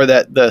on her, or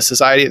that the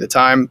society at the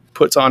time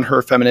puts on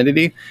her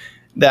femininity,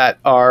 that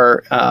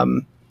are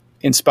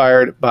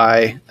inspired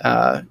by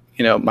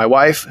my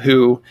wife,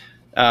 who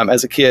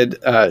as a kid,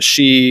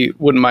 she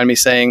wouldn't mind me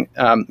saying,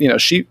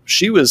 she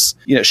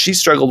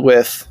struggled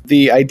with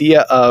the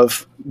idea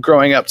of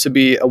growing up to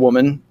be a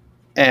woman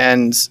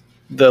and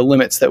the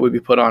limits that would be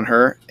put on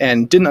her,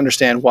 and didn't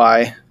understand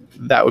why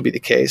that would be the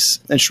case.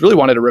 And she really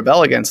wanted to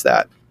rebel against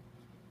that,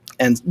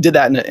 and did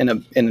that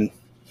in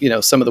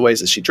some of the ways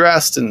that she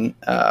dressed, and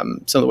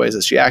some of the ways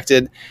that she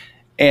acted.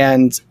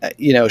 And,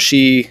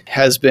 she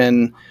has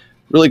been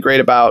really great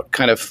about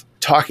kind of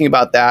talking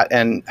about that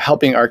and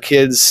helping our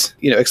kids,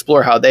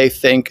 explore how they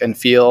think and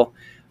feel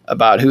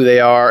about who they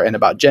are and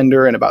about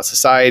gender and about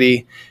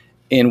society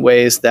in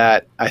ways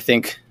that I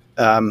think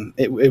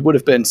it would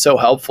have been so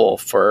helpful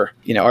for,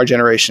 our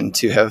generation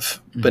to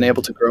have been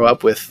able to grow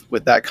up with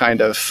that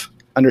kind of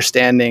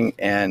understanding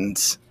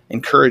and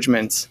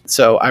encouragement.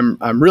 So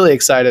I'm really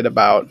excited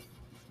about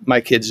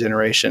my kids'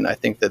 generation. I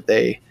think that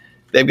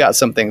they've got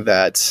something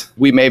that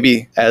we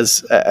maybe,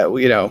 as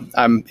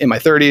I'm in my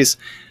 30s,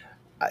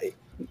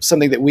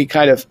 something that we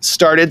kind of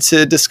started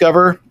to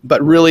discover,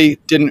 but really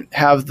didn't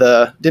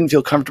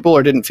feel comfortable,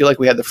 or didn't feel like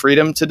we had the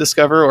freedom to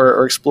discover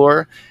or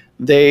explore.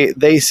 They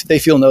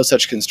feel no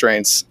such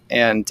constraints,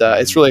 and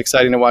it's really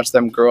exciting to watch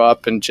them grow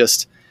up and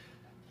just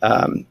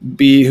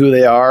be who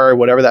they are, or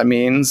whatever that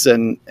means.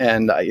 And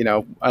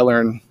I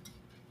learn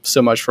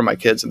so much from my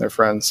kids and their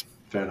friends.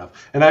 Fair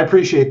enough. And I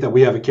appreciate that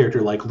we have a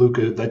character like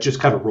Luca that just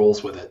kind of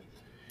rolls with it.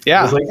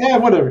 Yeah. It's like,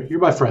 whatever. You're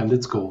my friend.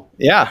 It's cool.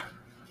 Yeah.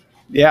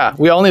 Yeah.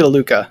 We all need a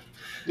Luca.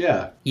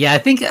 Yeah. Yeah, I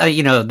think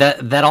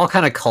that all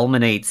kind of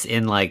culminates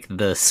in like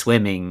the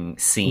swimming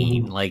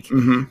scene. Mm-hmm. Like,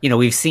 Mm-hmm.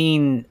 We've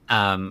seen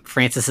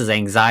Frances's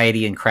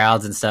anxiety in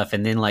crowds and stuff,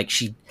 and then like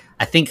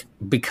I think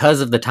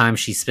because of the time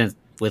she spent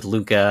with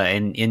Luca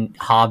and in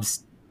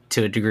Hobbs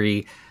to a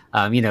degree,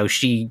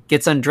 she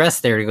gets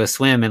undressed there to go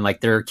swim, and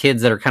like there are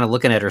kids that are kind of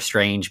looking at her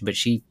strange, but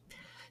she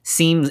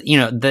seems,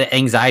 the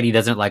anxiety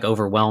doesn't like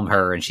overwhelm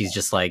her, and she's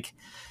just like,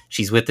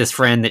 she's with this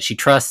friend that she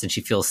trusts and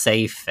she feels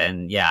safe.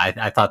 And yeah,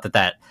 I thought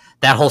that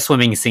whole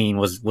swimming scene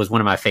was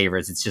one of my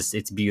favorites.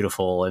 It's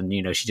beautiful. And,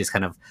 she just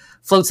kind of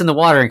floats in the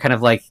water and kind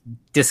of like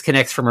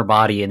disconnects from her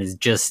body and is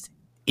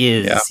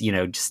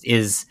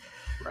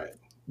right.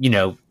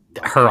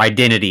 Her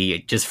identity,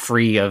 just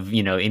free of,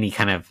 any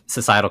kind of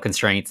societal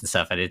constraints and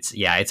stuff. And it's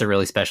a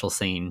really special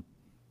scene.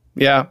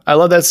 Yeah. I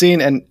love that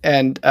scene.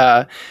 And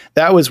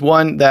that was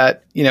one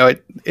that,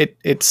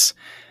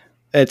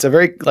 it's a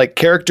very like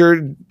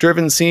character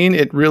driven scene.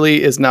 It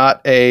really is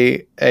not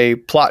a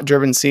plot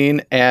driven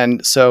scene.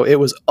 And so it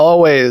was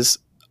always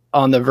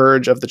on the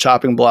verge of the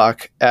chopping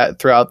block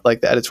throughout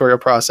like the editorial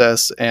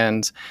process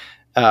and,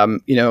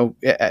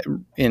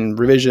 in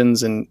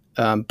revisions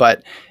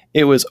but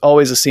it was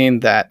always a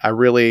scene that I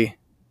really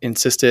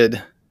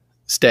insisted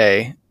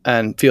stay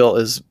and feel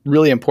is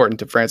really important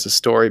to Frances'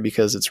 story,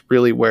 because it's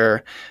really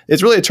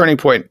a turning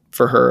point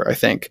for her, I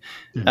think.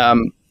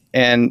 Mm-hmm.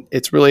 And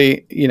it's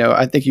really,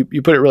 I think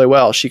you put it really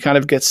well. She kind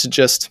of gets to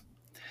just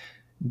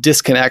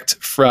disconnect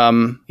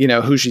from,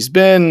 who she's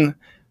been,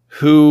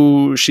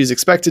 who she's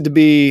expected to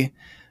be,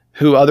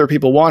 who other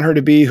people want her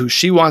to be, who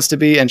she wants to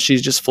be. And she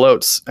just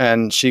floats,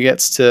 and she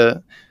gets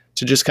to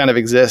just kind of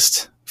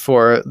exist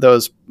for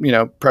those,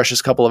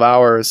 precious couple of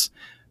hours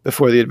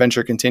before the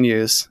adventure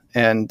continues.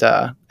 And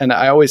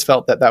I always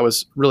felt that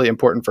was really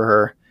important for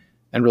her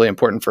and really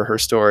important for her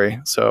story.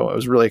 So I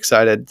was really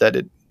excited that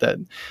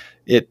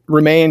it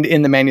remained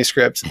in the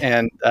manuscript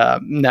and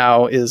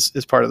now is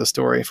part of the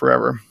story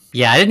forever.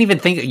 Yeah, I didn't even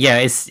think. Yeah,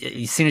 as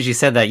soon as you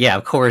said that, yeah,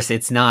 of course,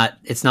 it's not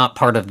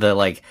part of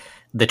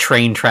the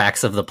train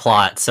tracks of the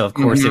plot. So of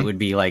course it would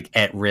be like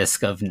at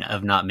risk of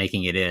not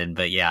making it in.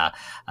 But yeah,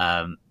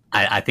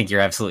 I think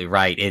you're absolutely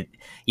right.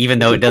 Even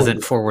though it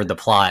doesn't forward the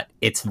plot,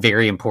 it's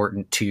very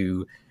important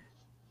to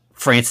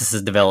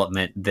Frances's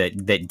development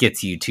that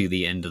gets you to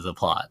the end of the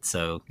plot.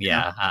 So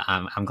yeah,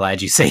 I'm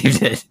glad you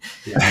saved it.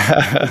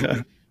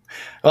 Yeah.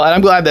 Well, and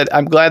I'm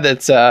glad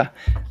that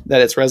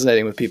it's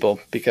resonating with people,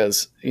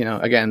 because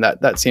again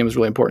that seems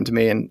really important to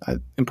me and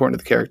important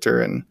to the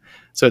character, and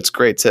so it's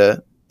great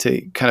to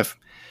kind of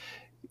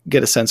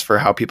get a sense for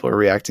how people are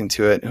reacting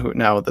to it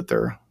now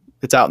that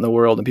it's out in the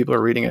world and people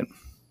are reading it.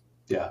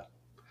 Yeah.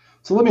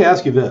 So let me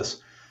ask you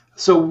this: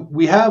 so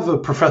we have a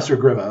Professor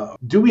Grimm.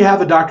 Do we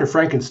have a Dr.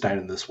 Frankenstein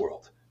in this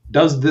world?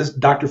 Does this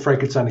Dr.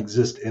 Frankenstein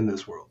exist in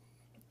this world,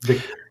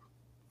 Victor?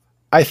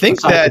 I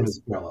think that.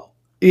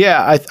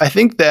 Yeah, I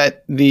think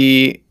that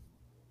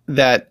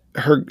that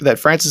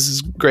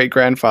Frances's great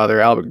grandfather,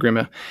 Albert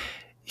Grimm,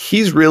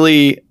 he's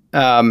really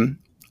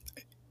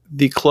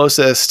the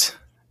closest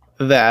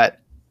that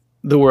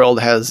the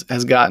world has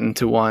gotten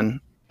to one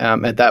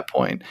at that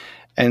point.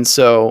 And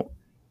so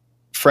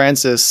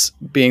Frances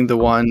being the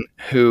one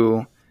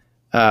who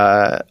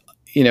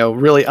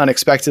really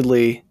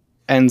unexpectedly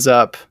ends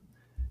up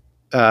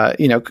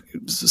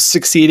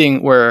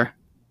succeeding where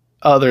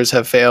others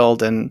have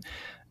failed, and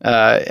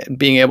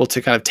being able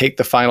to kind of take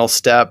the final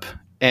step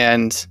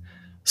and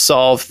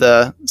solve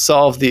the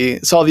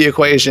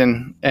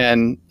equation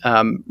and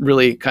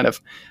really kind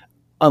of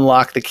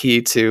unlock the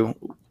key to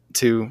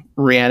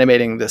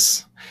reanimating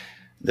this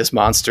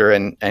monster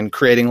and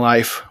creating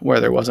life where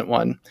there wasn't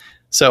one.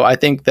 So I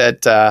think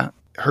that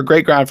her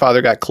great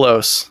grandfather got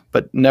close,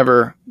 but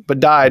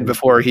died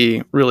before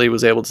he really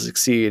was able to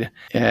succeed.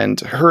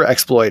 And her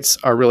exploits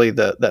are really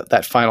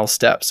that final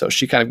step. So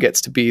she kind of gets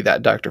to be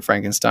that Dr.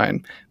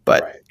 Frankenstein,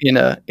 but Right.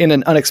 in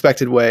an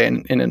unexpected way,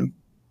 and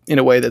in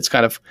a way that's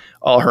kind of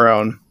all her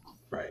own.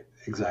 Right,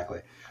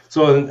 exactly.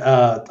 So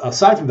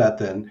aside from that,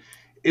 then,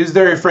 is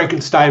there a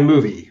Frankenstein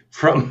movie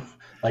from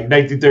like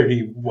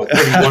 1930? What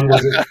 31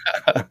 was it?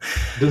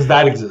 Does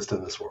that exist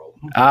in this world?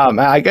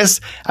 I guess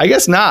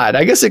not.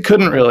 I guess it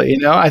couldn't really.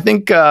 I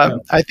think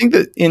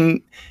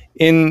that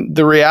in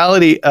the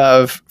reality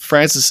of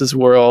Francis's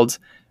world,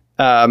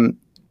 again,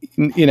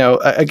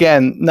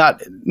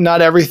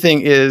 not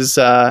everything is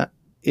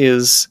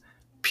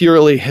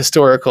purely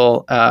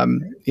historical.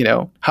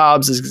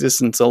 Hobbes'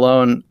 existence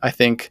alone, I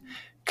think,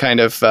 kind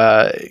of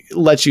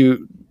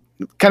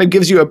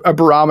gives you a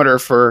barometer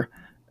for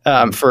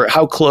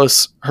how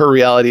close her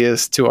reality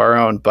is to our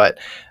own. But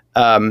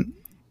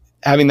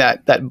having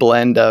that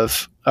blend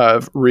of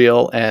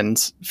real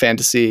and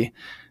fantasy,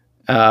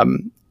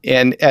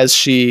 and as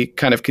she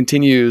kind of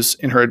continues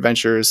in her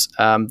adventures,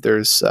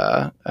 there's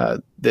the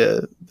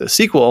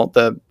sequel,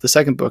 the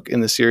second book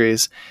in the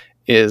series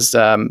is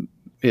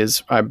my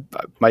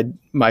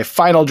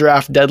final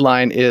draft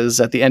deadline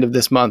is at the end of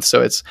this month.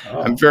 So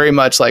I'm very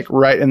much like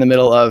right in the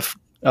middle of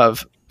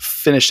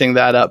finishing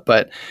that up,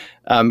 but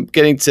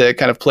getting to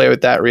kind of play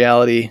with that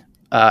reality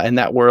and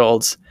that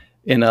world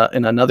in a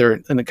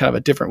kind of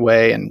a different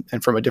way and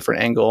from a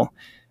different angle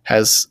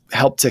has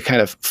helped to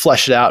kind of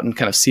flesh it out and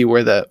kind of see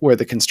where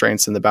the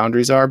constraints and the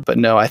boundaries are. But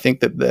no, I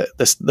think that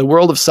the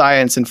world of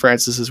science in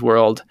Francis's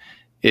world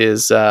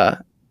is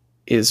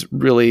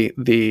really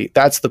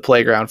that's the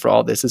playground for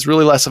all this. It's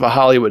really less of a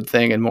Hollywood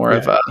thing and more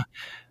of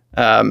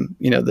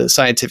the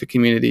scientific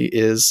community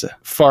is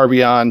far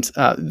beyond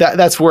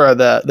that's where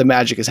the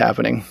magic is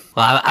happening.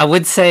 Well, I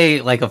would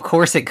say, like, of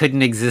course it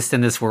couldn't exist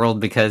in this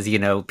world because,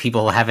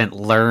 people haven't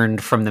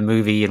learned from the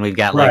movie and we've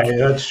got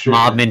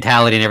mob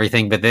mentality and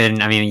everything. But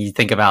then, I mean, you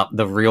think about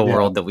the real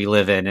world that we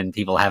live in and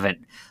people haven't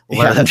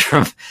learned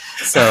from.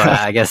 So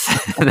I guess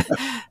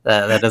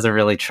that doesn't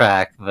really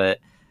track. But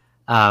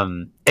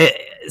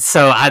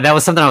that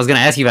was something I was going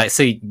to ask you about.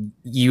 So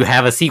you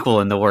have a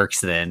sequel in the works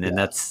then, and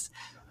that's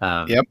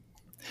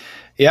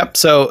Yep.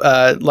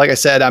 So, like I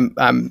said,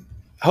 I'm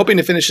hoping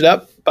to finish it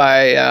up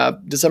by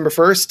December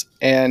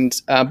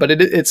 1st, but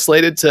it's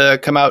slated to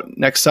come out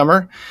next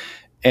summer,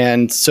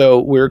 and so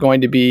we're going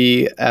to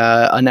be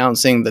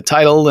announcing the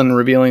title and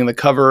revealing the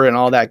cover and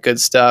all that good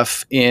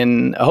stuff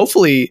in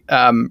hopefully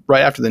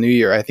right after the new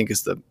year, I think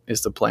is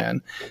the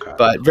plan. Okay.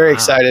 But very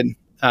excited.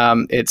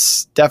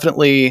 It's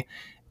definitely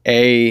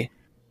an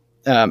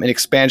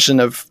expansion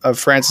of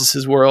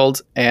Francis's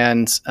world,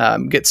 and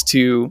gets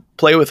to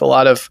play with a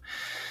lot of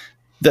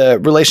the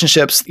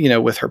relationships,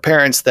 with her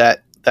parents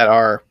that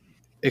are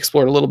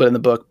explored a little bit in the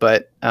book,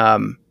 but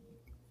kind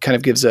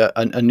of gives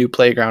a new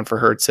playground for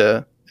her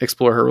to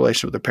explore her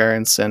relationship with her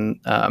parents and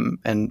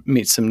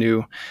meet some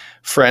new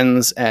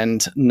friends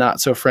and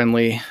not so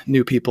friendly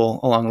new people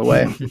along the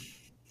way.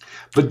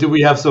 But do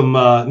we have some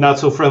not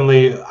so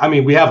friendly? I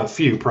mean, we have a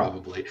few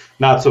probably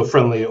not so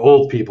friendly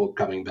old people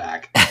coming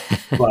back,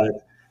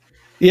 but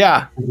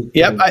yeah,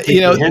 yep.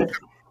 A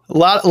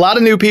lot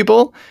of new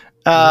people,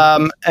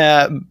 and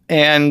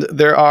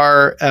there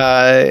are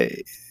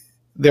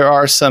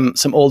some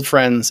old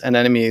friends and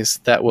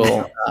enemies that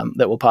will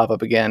pop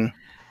up again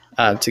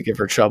to give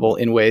her trouble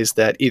in ways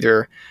that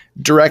either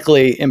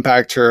directly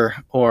impact her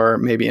or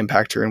maybe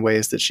impact her in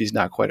ways that she's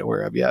not quite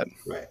aware of yet.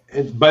 Right.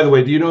 And by the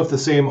way, do you know if the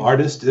same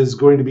artist is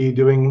going to be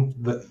doing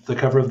the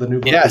cover of the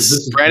new book?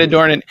 Yes, Brandon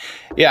Dornan.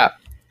 Yeah,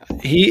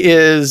 he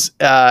is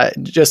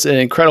just an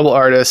incredible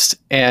artist,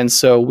 and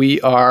so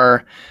we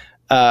are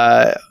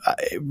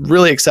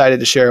really excited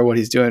to share what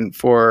he's doing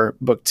for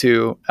book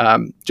 2.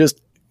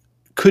 Just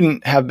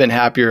couldn't have been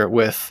happier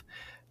with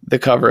the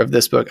cover of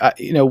this book.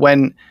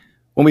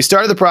 When we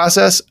started the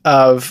process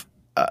of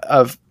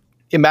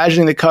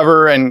imagining the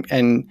cover and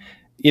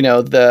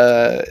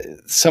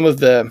some of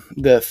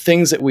the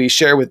things that we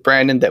share with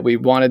Brandon that we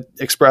wanted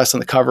expressed on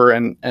the cover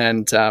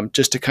and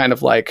just to kind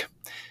of like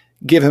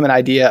give him an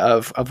idea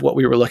of what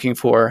we were looking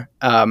for.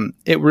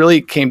 It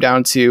really came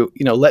down to,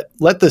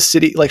 let the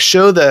city, like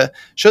show the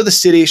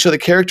city, show the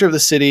character of the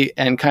city,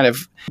 and kind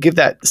of give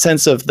that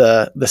sense of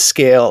the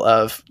scale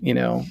of,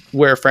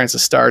 where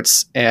Frances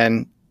starts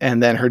and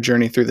then her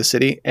journey through the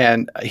city.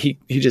 And he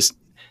just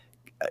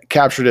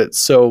captured it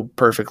so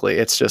perfectly.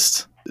 It's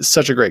just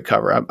such a great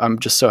cover. I'm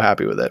just so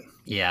happy with it.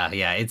 Yeah.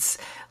 It's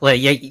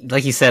like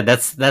you said,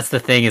 that's the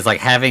thing, is like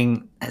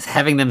having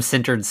them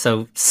centered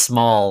so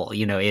small,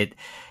 it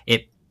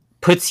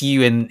puts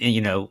you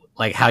in,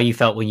 like how you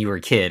felt when you were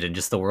a kid and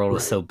just the world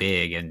was so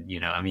big. And,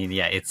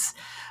 it's,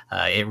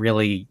 it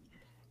really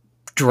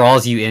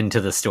draws you into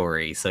the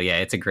story. So yeah,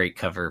 it's a great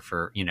cover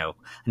for, I know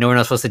we're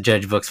not supposed to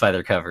judge books by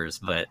their covers,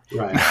 but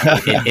Right.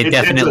 it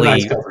definitely,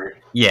 it's a nice cover.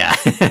 yeah.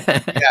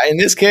 Yeah, in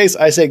this case,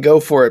 I say go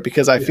for it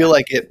because I feel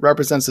like it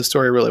represents the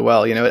story really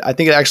well. I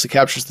think it actually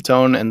captures the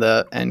tone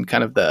and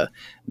kind of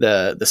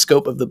the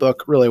scope of the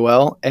book really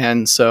well.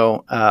 And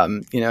so,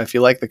 if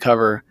you like the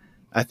cover,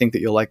 I think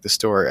that you'll like the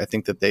story. I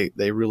think that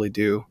they really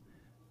do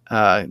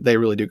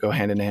go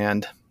hand in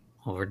hand.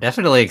 Well, we're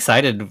definitely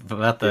excited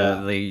about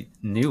the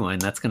new one.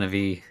 That's going to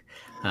be.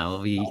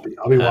 I'll be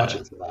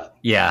watching for that.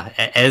 Yeah,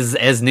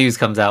 as news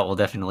comes out, we'll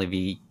definitely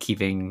be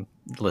keeping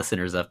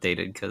listeners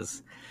updated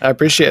because I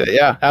appreciate it.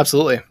 Yeah,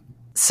 absolutely.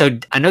 So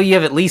I know you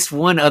have at least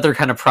one other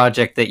kind of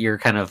project that you're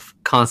kind of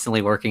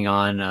constantly working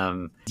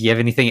on. Do you have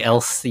anything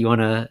else you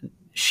want to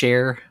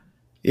share?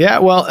 Yeah,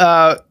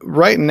 well,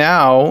 right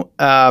now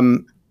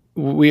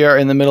we are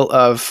in the middle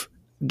of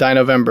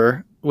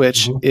Dinovember,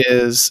 which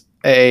is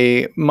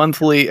a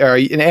monthly or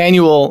an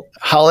annual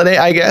holiday,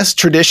 I guess,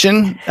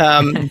 tradition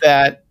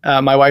that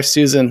my wife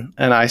Susan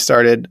and I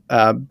started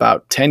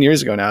about 10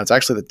 years ago now. It's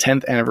actually the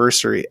 10th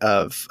anniversary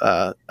of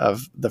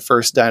the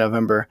first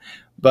Dinovember.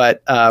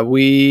 But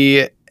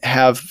we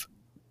have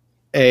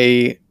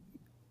a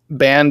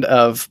band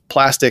of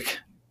plastic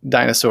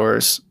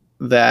dinosaurs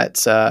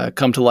that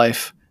come to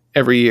life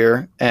every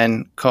year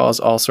and cause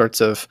all sorts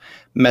of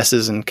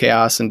messes and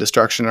chaos and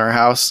destruction in our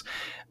house.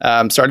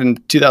 Started in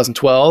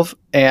 2012,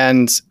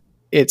 and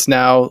it's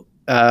now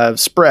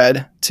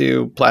spread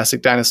to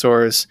plastic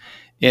dinosaurs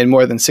in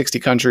more than 60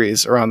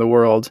 countries around the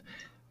world.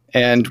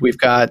 And we've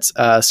got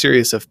a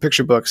series of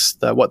picture books,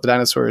 the What the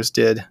Dinosaurs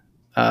Did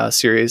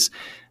series,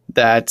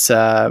 that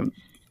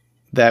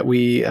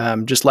we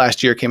just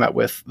last year came out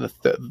with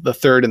the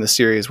third in the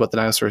series, What the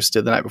Dinosaurs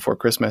Did the Night Before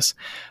Christmas.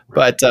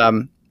 Right.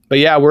 But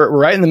yeah, we're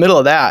right in the middle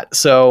of that.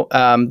 So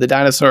the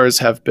dinosaurs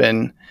have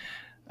been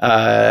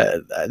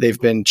they've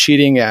been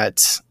cheating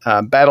at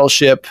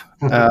Battleship.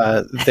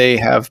 They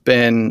have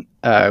been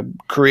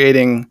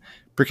creating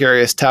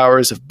precarious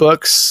towers of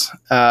books.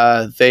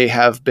 They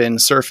have been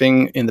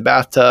surfing in the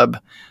bathtub.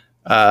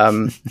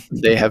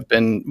 They have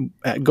been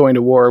going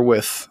to war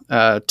with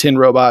tin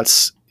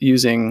robots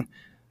using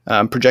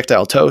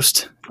projectile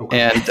toast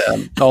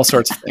and all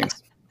sorts of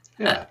things.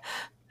 Yeah.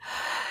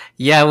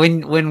 Yeah,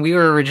 when we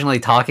were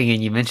originally talking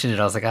and you mentioned it,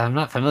 I was like, I'm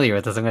not familiar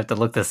with this. I'm gonna have to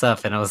look this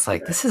up. And I was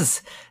like, this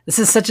is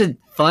such a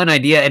fun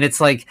idea. And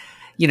it's like,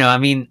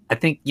 I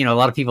think a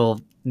lot of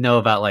people know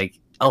about like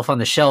Elf on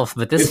the Shelf,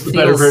 but this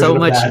feels so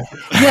much.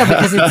 Yeah,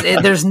 because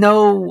there's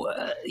no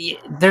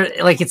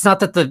it's not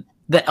that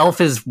the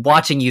elf is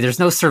watching you. There's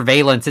no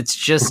surveillance. It's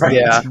just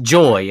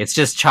joy. It's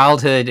just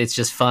childhood. It's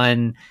just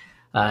fun.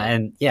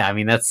 And yeah, I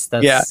mean, that's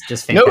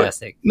just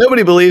fantastic.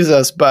 Nobody believes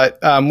us, but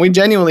we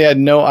genuinely had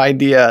no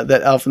idea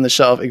that Elf on the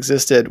Shelf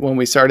existed when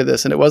we started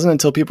this. And it wasn't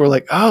until people were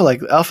like, oh,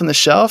 like Elf on the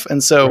Shelf.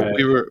 And so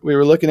we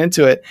were looking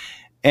into it.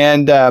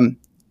 And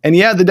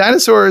yeah, the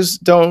dinosaurs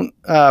don't,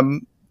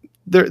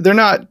 they're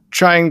not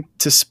trying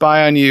to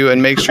spy on you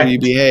and make sure you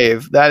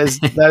behave. That is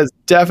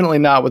definitely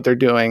not what they're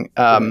doing.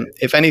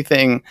 If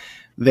anything,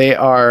 they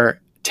are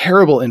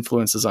terrible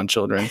influences on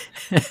children.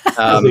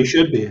 As they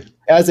should be.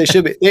 As they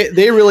should be.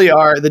 They really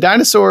are. The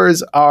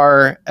dinosaurs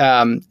are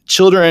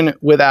children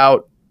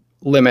without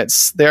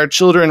limits. They are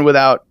children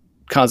without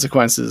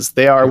consequences.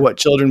 They are what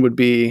children would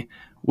be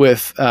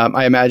with,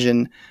 I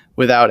imagine,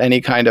 without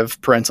any kind of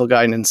parental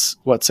guidance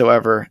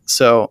whatsoever.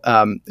 So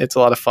it's a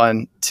lot of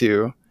fun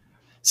to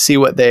see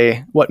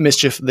what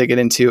mischief they get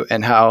into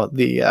and how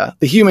the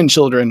human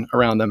children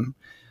around them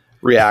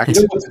react.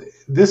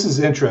 This is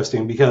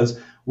interesting because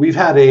we've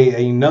had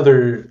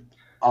another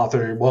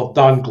author,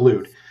 Don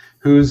Glued,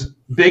 who's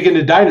big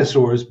into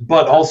dinosaurs,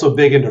 but also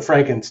big into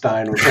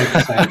Frankenstein or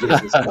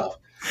Frankenstein stuff.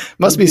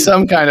 Must be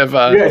some kind of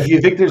do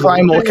you think there's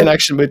primal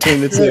connection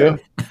between the two?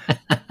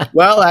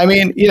 Well, I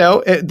mean,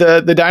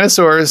 the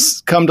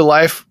dinosaurs come to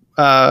life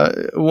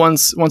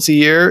once a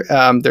year.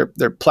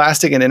 They're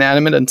plastic and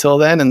inanimate until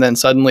then, and then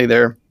suddenly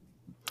they're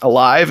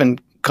alive and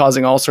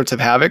causing all sorts of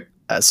havoc.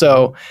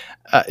 So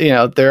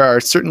there are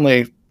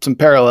certainly some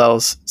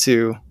parallels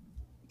to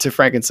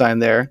Frankenstein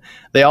there.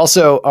 They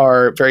also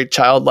are very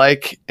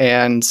childlike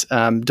and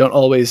don't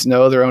always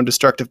know their own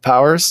destructive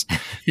powers.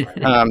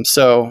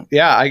 So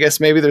yeah, I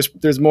guess maybe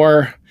there's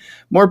more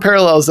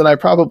parallels than I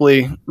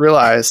probably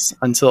realized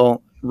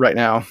until right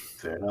now.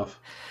 Fair enough.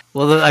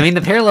 Well, I mean,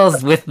 the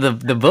parallels with the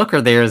book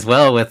are there as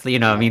well with,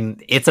 I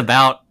mean, it's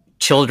about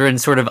children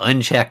sort of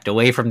unchecked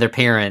away from their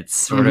parents,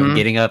 sort of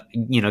getting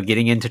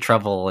into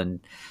trouble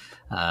and,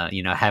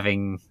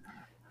 having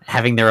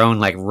their own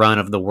like run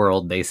of the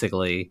world,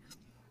 basically.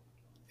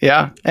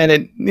 Yeah. And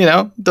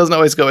it, doesn't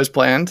always go as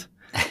planned.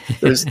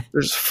 There's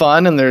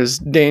fun and there's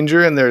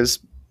danger and there's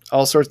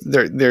all sorts.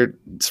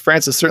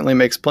 Frances certainly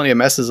makes plenty of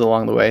messes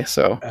along the way.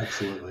 So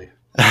absolutely.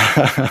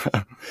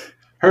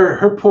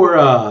 her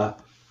poor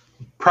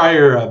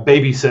prior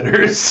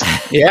babysitters.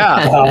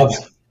 Yeah.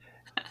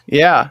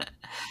 Yeah.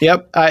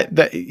 Yep.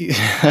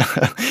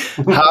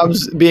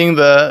 Hobbs being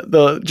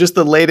the just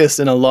the latest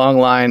in a long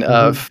line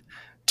of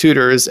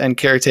tutors and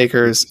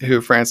caretakers who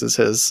Francis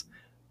has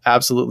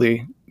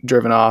absolutely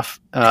driven off.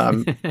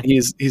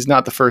 He's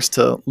not the first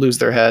to lose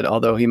their head,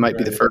 although he might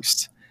be the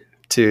first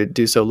to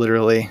do so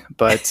literally.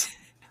 But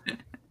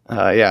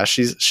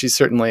she's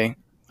certainly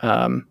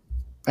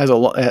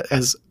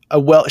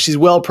she's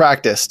well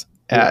practiced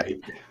at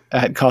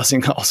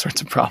causing all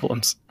sorts of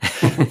problems.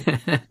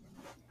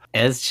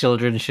 As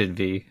children should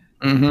be.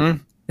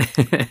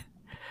 Mm-hmm.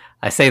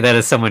 I say that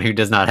as someone who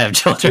does not have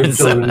children.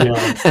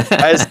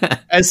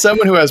 As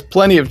someone who has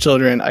plenty of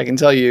children, I can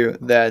tell you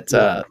that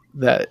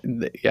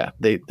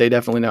they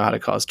definitely know how to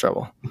cause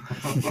trouble.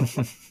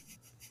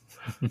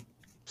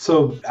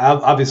 So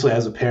obviously,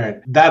 as a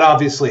parent, that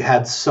obviously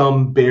had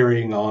some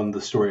bearing on the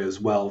story as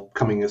well,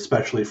 coming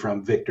especially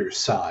from Victor's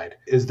side.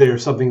 Is there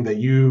something that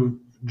you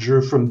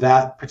drew from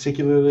that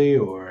particularly,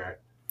 or?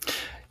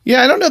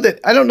 Yeah, I don't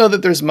know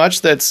that there's much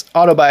that's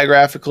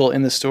autobiographical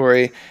in the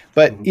story,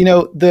 but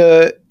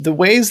the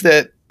ways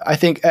that I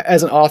think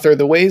as an author,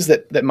 the ways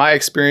that my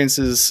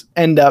experiences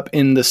end up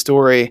in the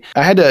story,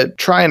 I had to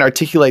try and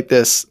articulate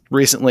this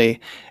recently.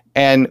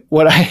 And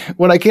what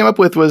I came up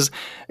with was,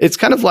 it's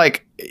kind of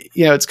like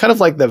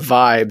the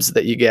vibes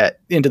that you get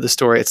into the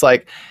story. It's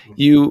like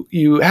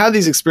you have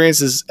these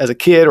experiences as a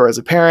kid or as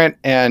a parent,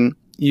 and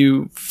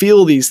you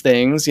feel these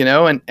things,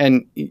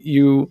 and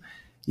you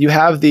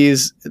have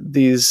these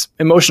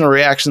emotional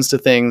reactions to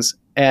things.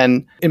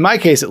 And in my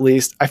case, at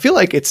least, I feel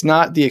like it's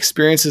not the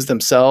experiences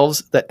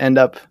themselves that end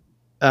up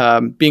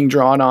being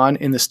drawn on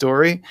in the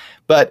story,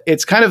 but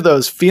it's kind of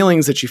those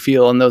feelings that you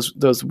feel and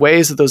those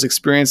ways that those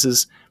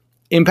experiences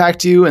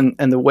impact you,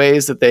 and the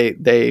ways that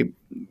they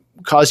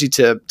cause you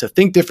to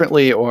think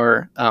differently,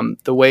 or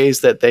the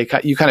ways that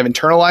you kind of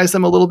internalize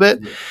them a little bit.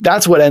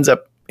 That's what ends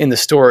up in the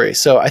story.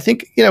 So I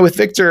think, with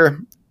Victor,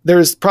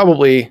 there's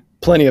probably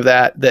plenty of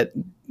that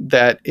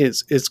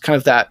is kind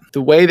of that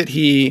the way that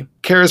he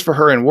cares for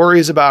her and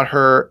worries about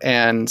her.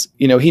 And,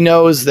 he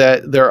knows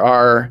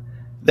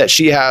that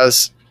she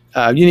has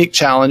unique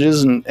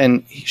challenges,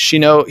 and he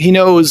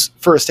knows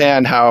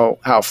firsthand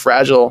how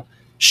fragile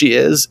she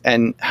is,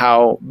 and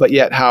how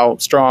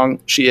strong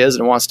she is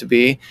and wants to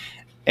be.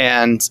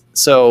 And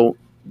so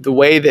the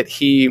way that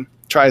he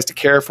tries to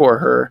care for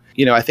her,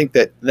 I think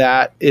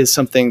that is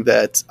something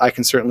that I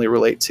can certainly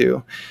relate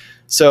to.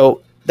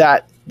 So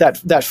that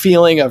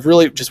feeling of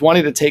really just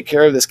wanting to take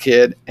care of this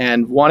kid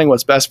and wanting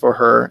what's best for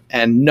her,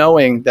 and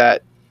knowing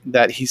that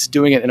he's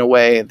doing it in a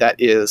way that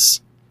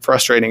is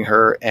frustrating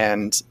her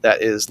and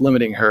that is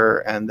limiting her,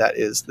 and that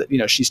is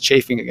she's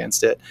chafing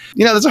against it.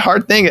 That's a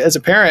hard thing as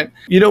a parent.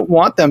 You don't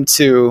want them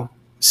to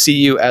see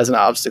you as an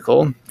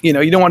obstacle. You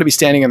don't want to be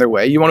standing in their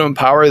way. You want to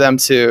empower them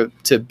to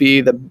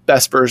be the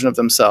best version of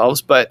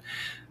themselves, but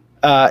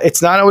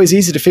it's not always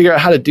easy to figure out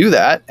how to do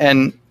that.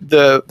 And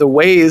the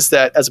ways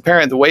that, as a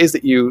parent, the ways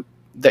that you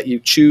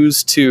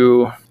choose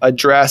to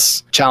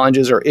address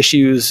challenges or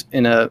issues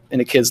in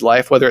a kid's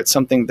life, whether it's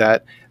something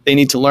that they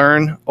need to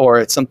learn, or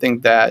it's something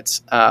that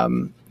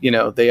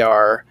they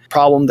are a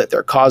problem that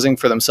they're causing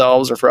for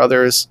themselves or for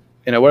others,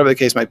 whatever the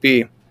case might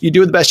be, you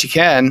do the best you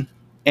can.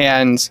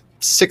 And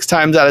 6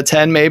 times out of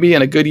 10, maybe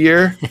in a good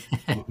year,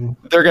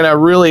 they're going to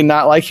really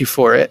not like you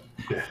for it.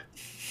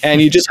 And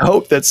you just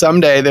hope that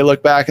someday they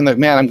look back and like,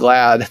 man, I'm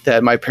glad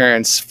that my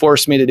parents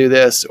forced me to do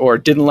this, or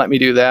didn't let me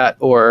do that,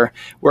 or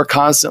were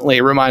constantly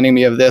reminding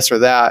me of this or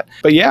that.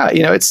 But yeah,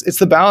 it's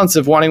the balance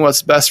of wanting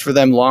what's best for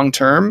them long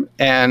term,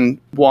 and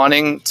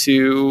wanting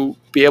to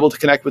be able to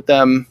connect with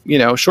them,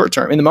 short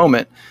term in the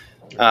moment,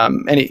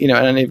 on any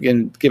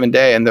given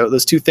day. And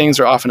those two things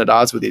are often at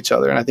odds with each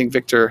other. And I think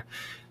Victor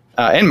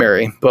and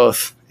Mary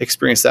both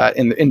experience that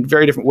in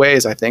very different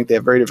ways. I think they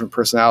have very different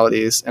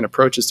personalities and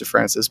approaches to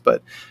Francis,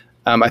 but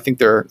I think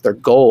their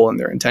goal and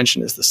their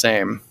intention is the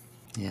same.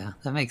 Yeah,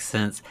 that makes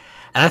sense.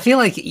 And I feel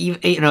like,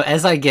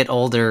 as I get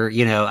older,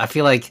 I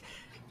feel like,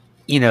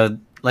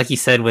 like you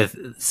said,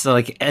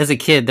 as a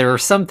kid, there were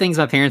some things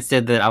my parents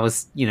did that I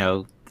was,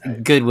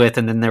 good with.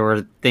 And then there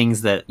were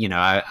things that,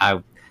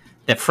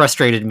 that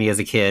frustrated me as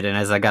a kid. And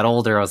as I got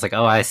older, I was like,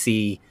 oh, I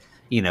see,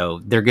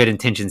 their good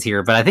intentions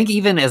here. But I think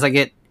even as I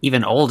get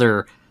even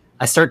older,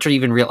 I start to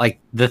even realize, like,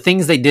 the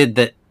things they did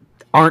that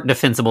aren't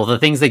defensible, the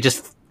things they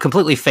just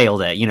completely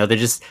failed at, they're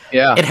just,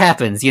 it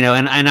happens,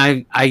 and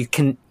I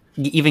can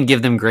even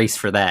give them grace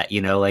for that,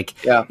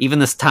 even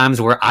this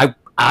times where I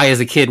as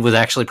a kid was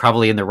actually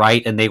probably in the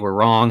right and they were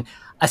wrong.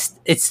 I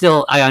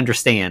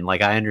understand,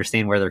 I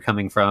understand where they're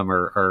coming from,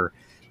 or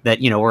that,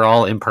 we're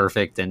all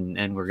imperfect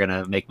and we're going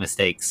to make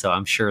mistakes. So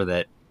I'm sure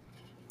that,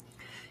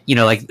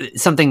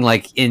 something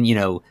like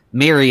in,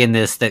 Mary in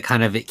this, that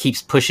kind of, it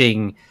keeps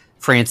pushing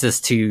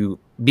Francis to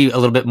be a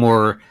little bit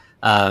more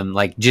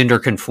gender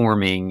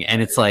conforming,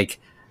 and it's like,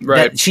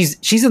 right, that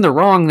she's in the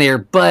wrong there,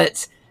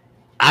 but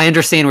I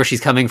understand where she's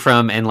coming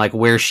from, and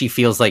where she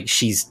feels like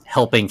she's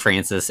helping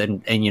Francis,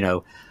 and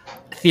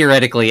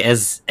theoretically,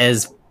 as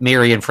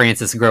Mary and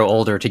Francis grow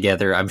older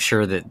together, I'm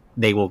sure that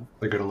they will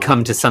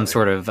come to some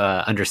sort of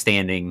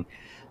understanding,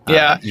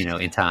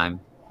 in time.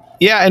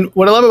 Yeah, and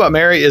what I love about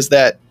Mary is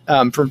that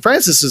from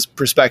Francis's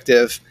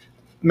perspective,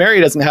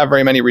 Mary doesn't have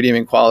very many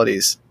redeeming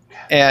qualities.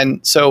 And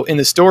so in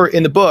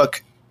the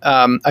book,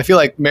 I feel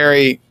like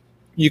Mary,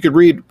 you could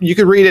read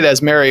it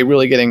as Mary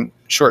really getting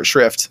short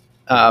shrift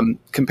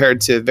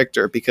compared to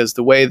Victor, because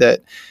the way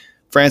that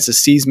Frances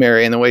sees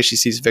Mary and the way she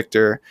sees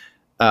Victor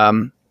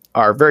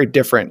are very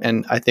different.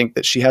 And I think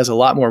that she has a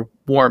lot more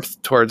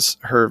warmth towards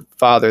her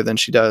father than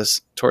she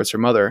does towards her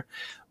mother.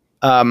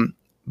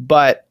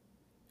 But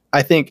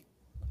I think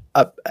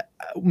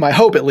my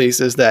hope, at least,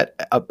 is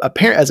that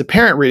as a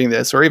parent reading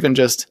this, or even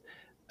just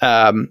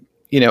as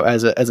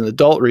an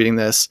adult reading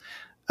this,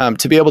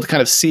 to be able to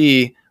kind of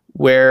see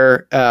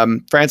where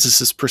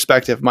Frances's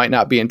perspective might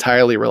not be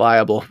entirely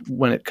reliable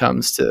when it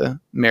comes to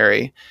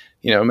Mary.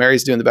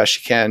 Mary's doing the best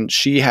she can.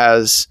 She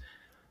has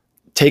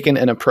taken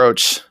an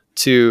approach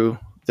to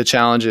the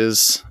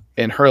challenges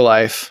in her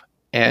life,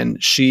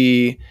 and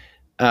she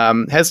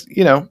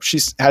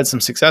she's had some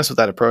success with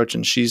that approach,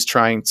 and she's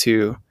trying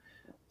to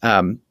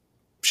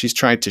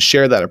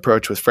share that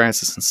approach with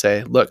Frances and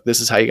say, look,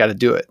 this is how you got to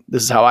do it.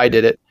 This is how I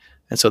did it.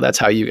 And so that's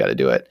how you got to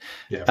do it.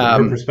 Yeah,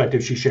 from her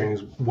perspective, she's sharing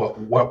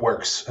what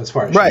works as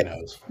far as she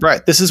knows.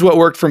 Right. This is what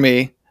worked for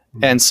me.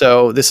 Mm-hmm. And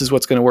so this is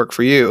what's going to work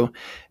for you.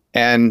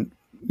 And,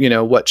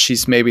 what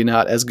she's maybe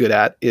not as good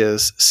at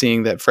is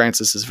seeing that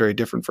Frances is very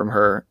different from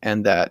her,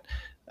 and that,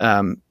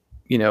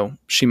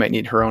 she might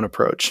need her own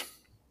approach.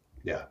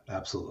 Yeah,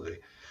 absolutely.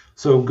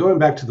 So going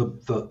back to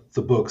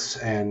the books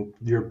and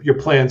your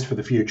plans for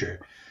the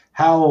future,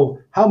 how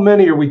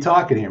many are we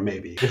talking here?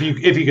 Maybe if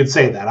you could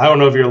say that. I don't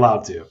know if you're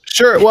allowed to.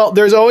 Sure. Well,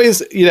 there's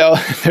always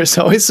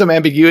some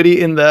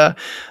ambiguity in the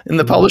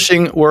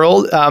publishing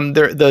world.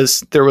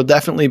 There will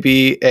definitely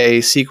be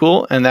a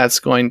sequel, and that's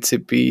going to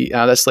be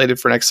that's slated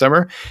for next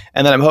summer.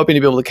 And then I'm hoping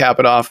to be able to cap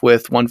it off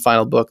with one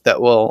final book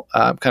that will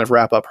kind of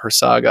wrap up her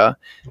saga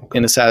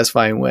in a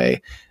satisfying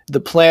way. The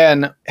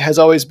plan has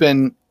always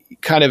been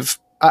kind of.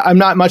 I'm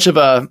not much of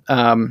a.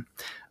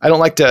 I don't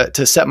like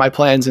to set my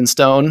plans in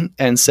stone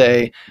and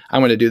say,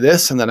 I'm going to do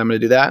this, and then I'm going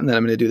to do that, and then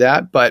I'm going to do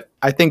that. But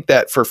I think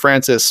that for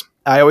Frances,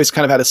 I always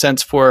kind of had a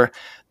sense for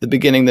the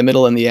beginning, the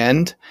middle, and the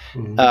end.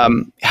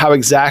 Mm-hmm. How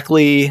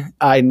exactly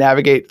I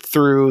navigate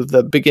through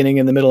the beginning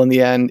and the middle and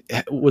the end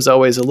was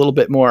always a little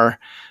bit more,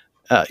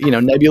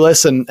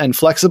 nebulous and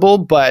flexible.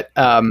 But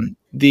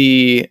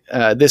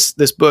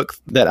this book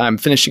that I'm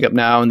finishing up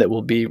now and that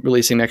will be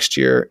releasing next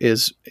year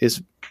is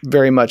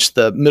very much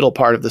the middle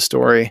part of the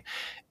story.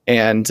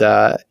 And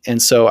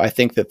so I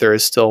think that there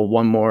is still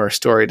one more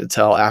story to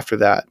tell after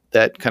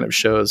that kind of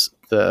shows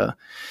the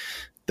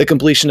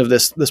completion of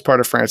this part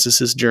of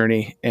Frances's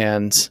journey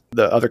and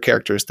the other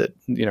characters that,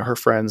 her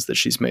friends that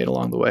she's made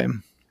along the way.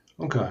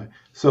 Okay.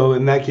 So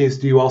in that case,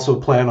 do you also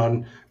plan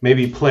on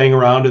maybe playing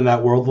around in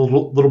that world a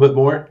little bit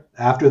more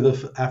after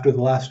the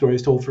last story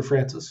is told for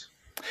Frances?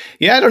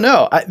 Yeah, I don't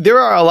know. There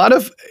are a lot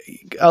of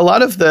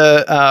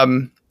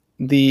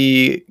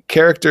the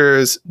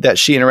characters that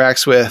she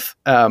interacts with,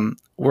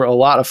 were a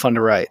lot of fun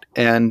to write.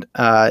 And,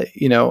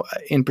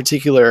 in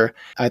particular,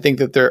 I think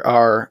that there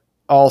are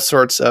all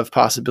sorts of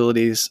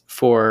possibilities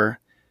for,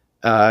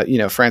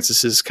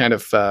 Frances's kind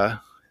of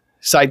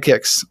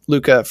sidekicks,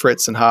 Luca,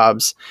 Fritz, and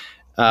Hobbs,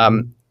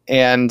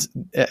 and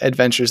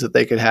adventures that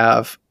they could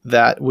have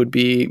that would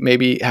be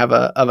maybe have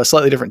a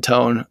slightly different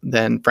tone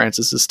than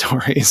Frances's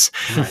stories.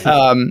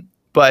 Right.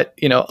 But,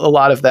 a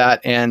lot of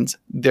that. And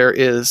there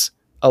is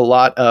a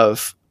lot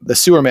of the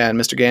sewer man,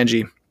 Mr.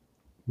 Ganji.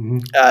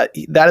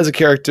 Mm-hmm. That is a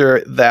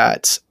character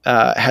that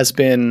has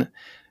been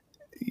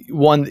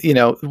one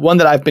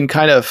that I've been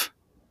kind of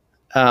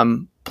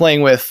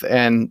playing with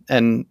and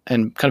kind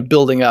of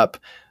building up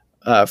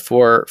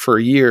for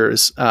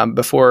years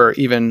before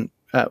even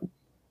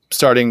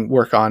starting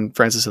work on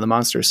Frances and the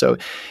Monster. So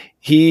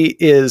he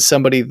is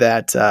somebody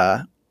that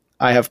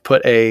I have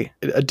put a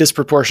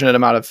disproportionate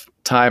amount of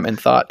time and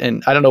thought,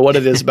 and I don't know what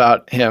it is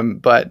about him,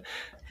 but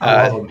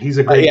I love him. He's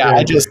a great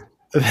character.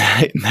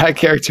 That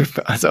character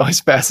has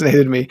always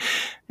fascinated me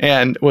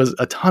and was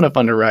a ton of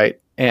fun to write.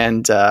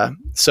 And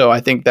so I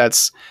think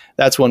that's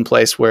one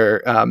place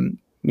where,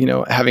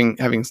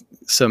 having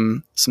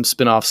some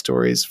spin-off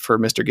stories for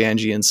Mr.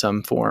 Ganji in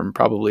some form,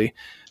 probably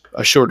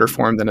a shorter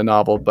form than a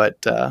novel, but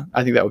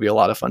I think that would be a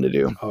lot of fun to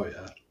do. Oh,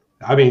 yeah.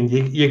 I mean,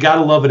 you got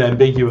to love an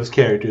ambiguous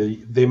character.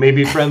 They may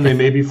be friend, they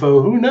may be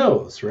foe. Who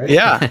knows, right?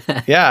 Yeah.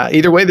 Yeah.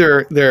 Either way,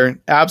 they're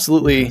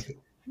absolutely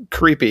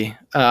creepy.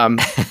 Yeah.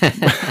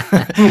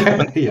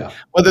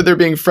 Whether they're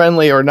being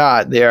friendly or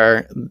not,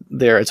 they're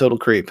a total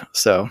creep.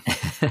 So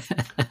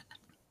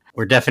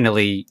we're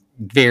definitely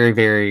very,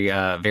 very,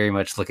 very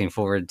much looking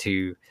forward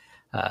to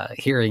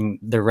hearing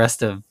the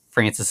rest of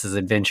Frances's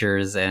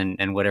adventures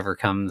and whatever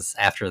comes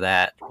after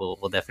that. We'll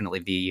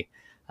definitely be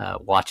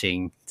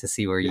watching to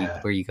see where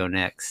you go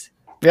next.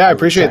 Yeah, I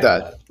appreciate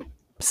that.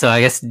 So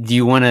I guess, do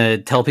you want to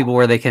tell people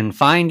where they can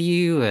find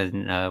you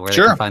and where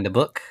Sure. they can find the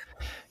book?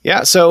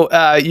 Yeah, so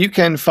you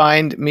can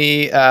find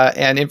me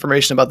and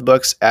information about the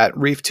books at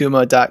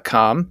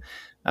refetuma.com.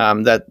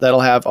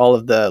 That'll have all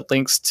of the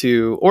links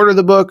to order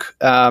the book,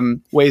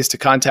 ways to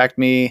contact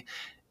me,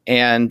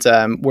 and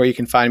where you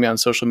can find me on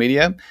social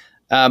media.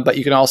 But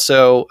you can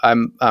also,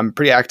 I'm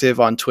pretty active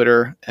on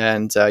Twitter,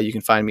 and you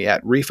can find me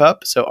at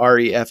Refeup, so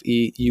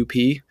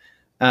REFEUP.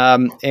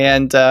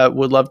 And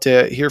would love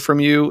to hear from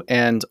you,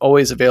 and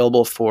always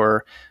available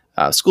for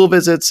school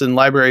visits and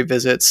library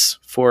visits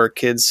for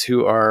kids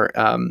who are,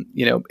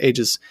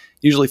 ages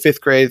usually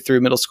 5th grade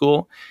through middle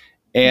school.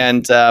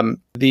 And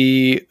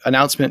the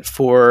announcement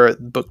for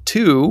book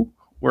 2,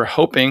 we're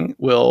hoping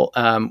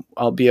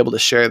I'll be able to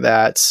share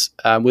that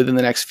within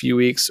the next few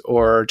weeks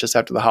or just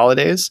after the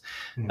holidays.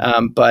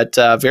 But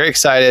very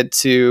excited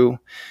to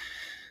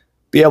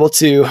be able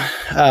to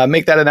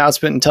make that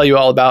announcement and tell you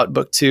all about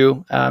book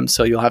 2.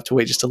 So you'll have to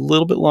wait just a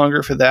little bit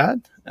longer for that.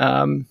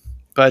 I'm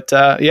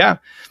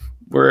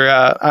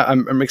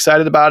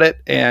excited about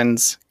it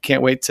and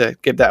can't wait to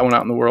get that one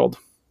out in the world.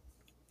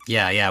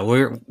 Yeah.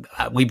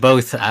 We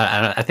both,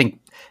 I think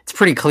it's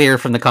pretty clear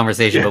from the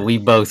conversation, but we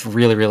both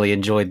really, really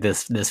enjoyed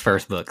this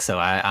first book. So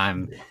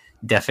I'm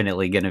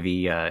definitely going to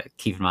be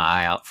keeping my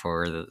eye out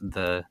for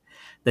the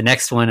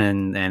next one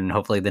and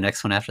hopefully the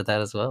next one after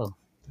that as well.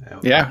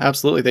 Yeah,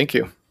 absolutely. Thank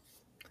you.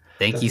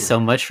 Thank you so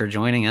much for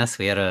joining us.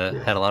 We had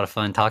a lot of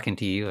fun talking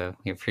to you.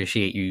 We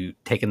appreciate you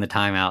taking the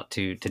time out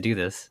to do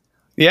this.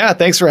 Yeah,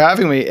 thanks for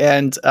having me,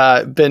 and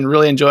been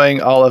really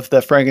enjoying all of the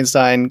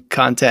Frankenstein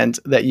content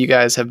that you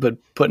guys have been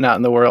putting out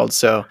in the world.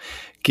 So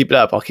keep it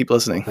up. I'll keep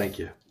listening. Thank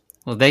you.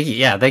 Well, thank you.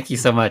 Yeah, thank you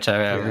so much.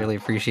 I really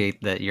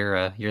appreciate that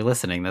you're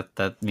listening.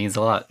 That means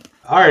a lot.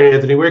 All right,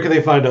 Anthony, where can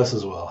they find us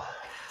as well?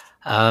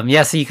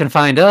 So you can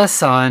find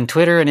us on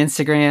Twitter and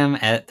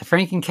Instagram at The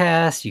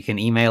Frankencast. You can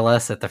email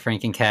us at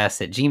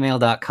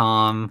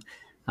thefrankencast@gmail.com.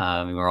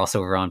 We're also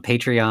over on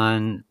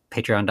Patreon,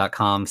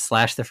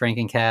 patreon.com/The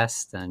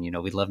Frankencast.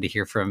 And, we'd love to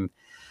hear from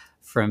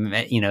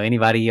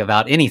anybody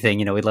about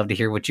anything. We'd love to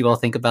hear what you all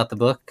think about the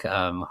book.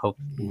 Hope,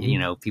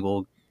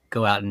 people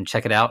go out and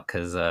check it out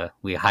because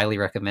we highly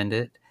recommend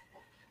it.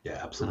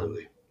 Yeah,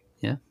 absolutely.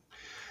 Yeah.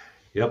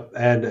 Yep.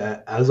 And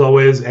as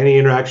always, any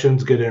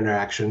interaction's good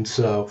interaction.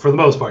 So for the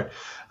most part,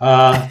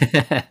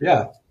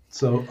 yeah.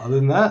 So other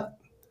than that,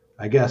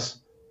 I guess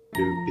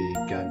to be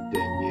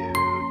continued.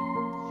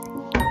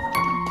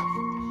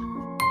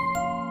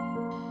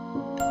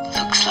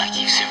 Looks like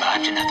you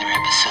survived another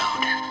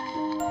episode.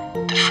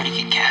 The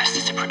Frankencast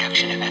is a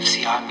production of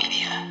FCR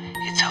Media.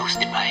 It's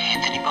hosted by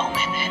Anthony Bowman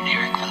and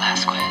Eric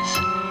Velasquez.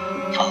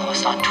 Follow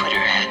us on Twitter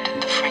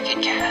at The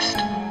Frankencast,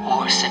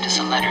 or send us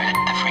a letter at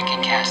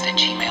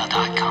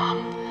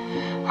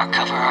thefrankencast@gmail.com. Our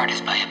cover art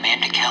is by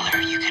Amanda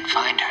Keller. You can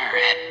find her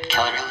at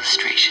Keller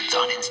Illustrations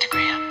on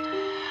Instagram.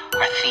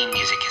 Our theme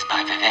music is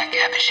by Vivek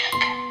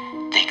Abhishek.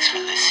 Thanks for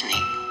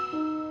listening.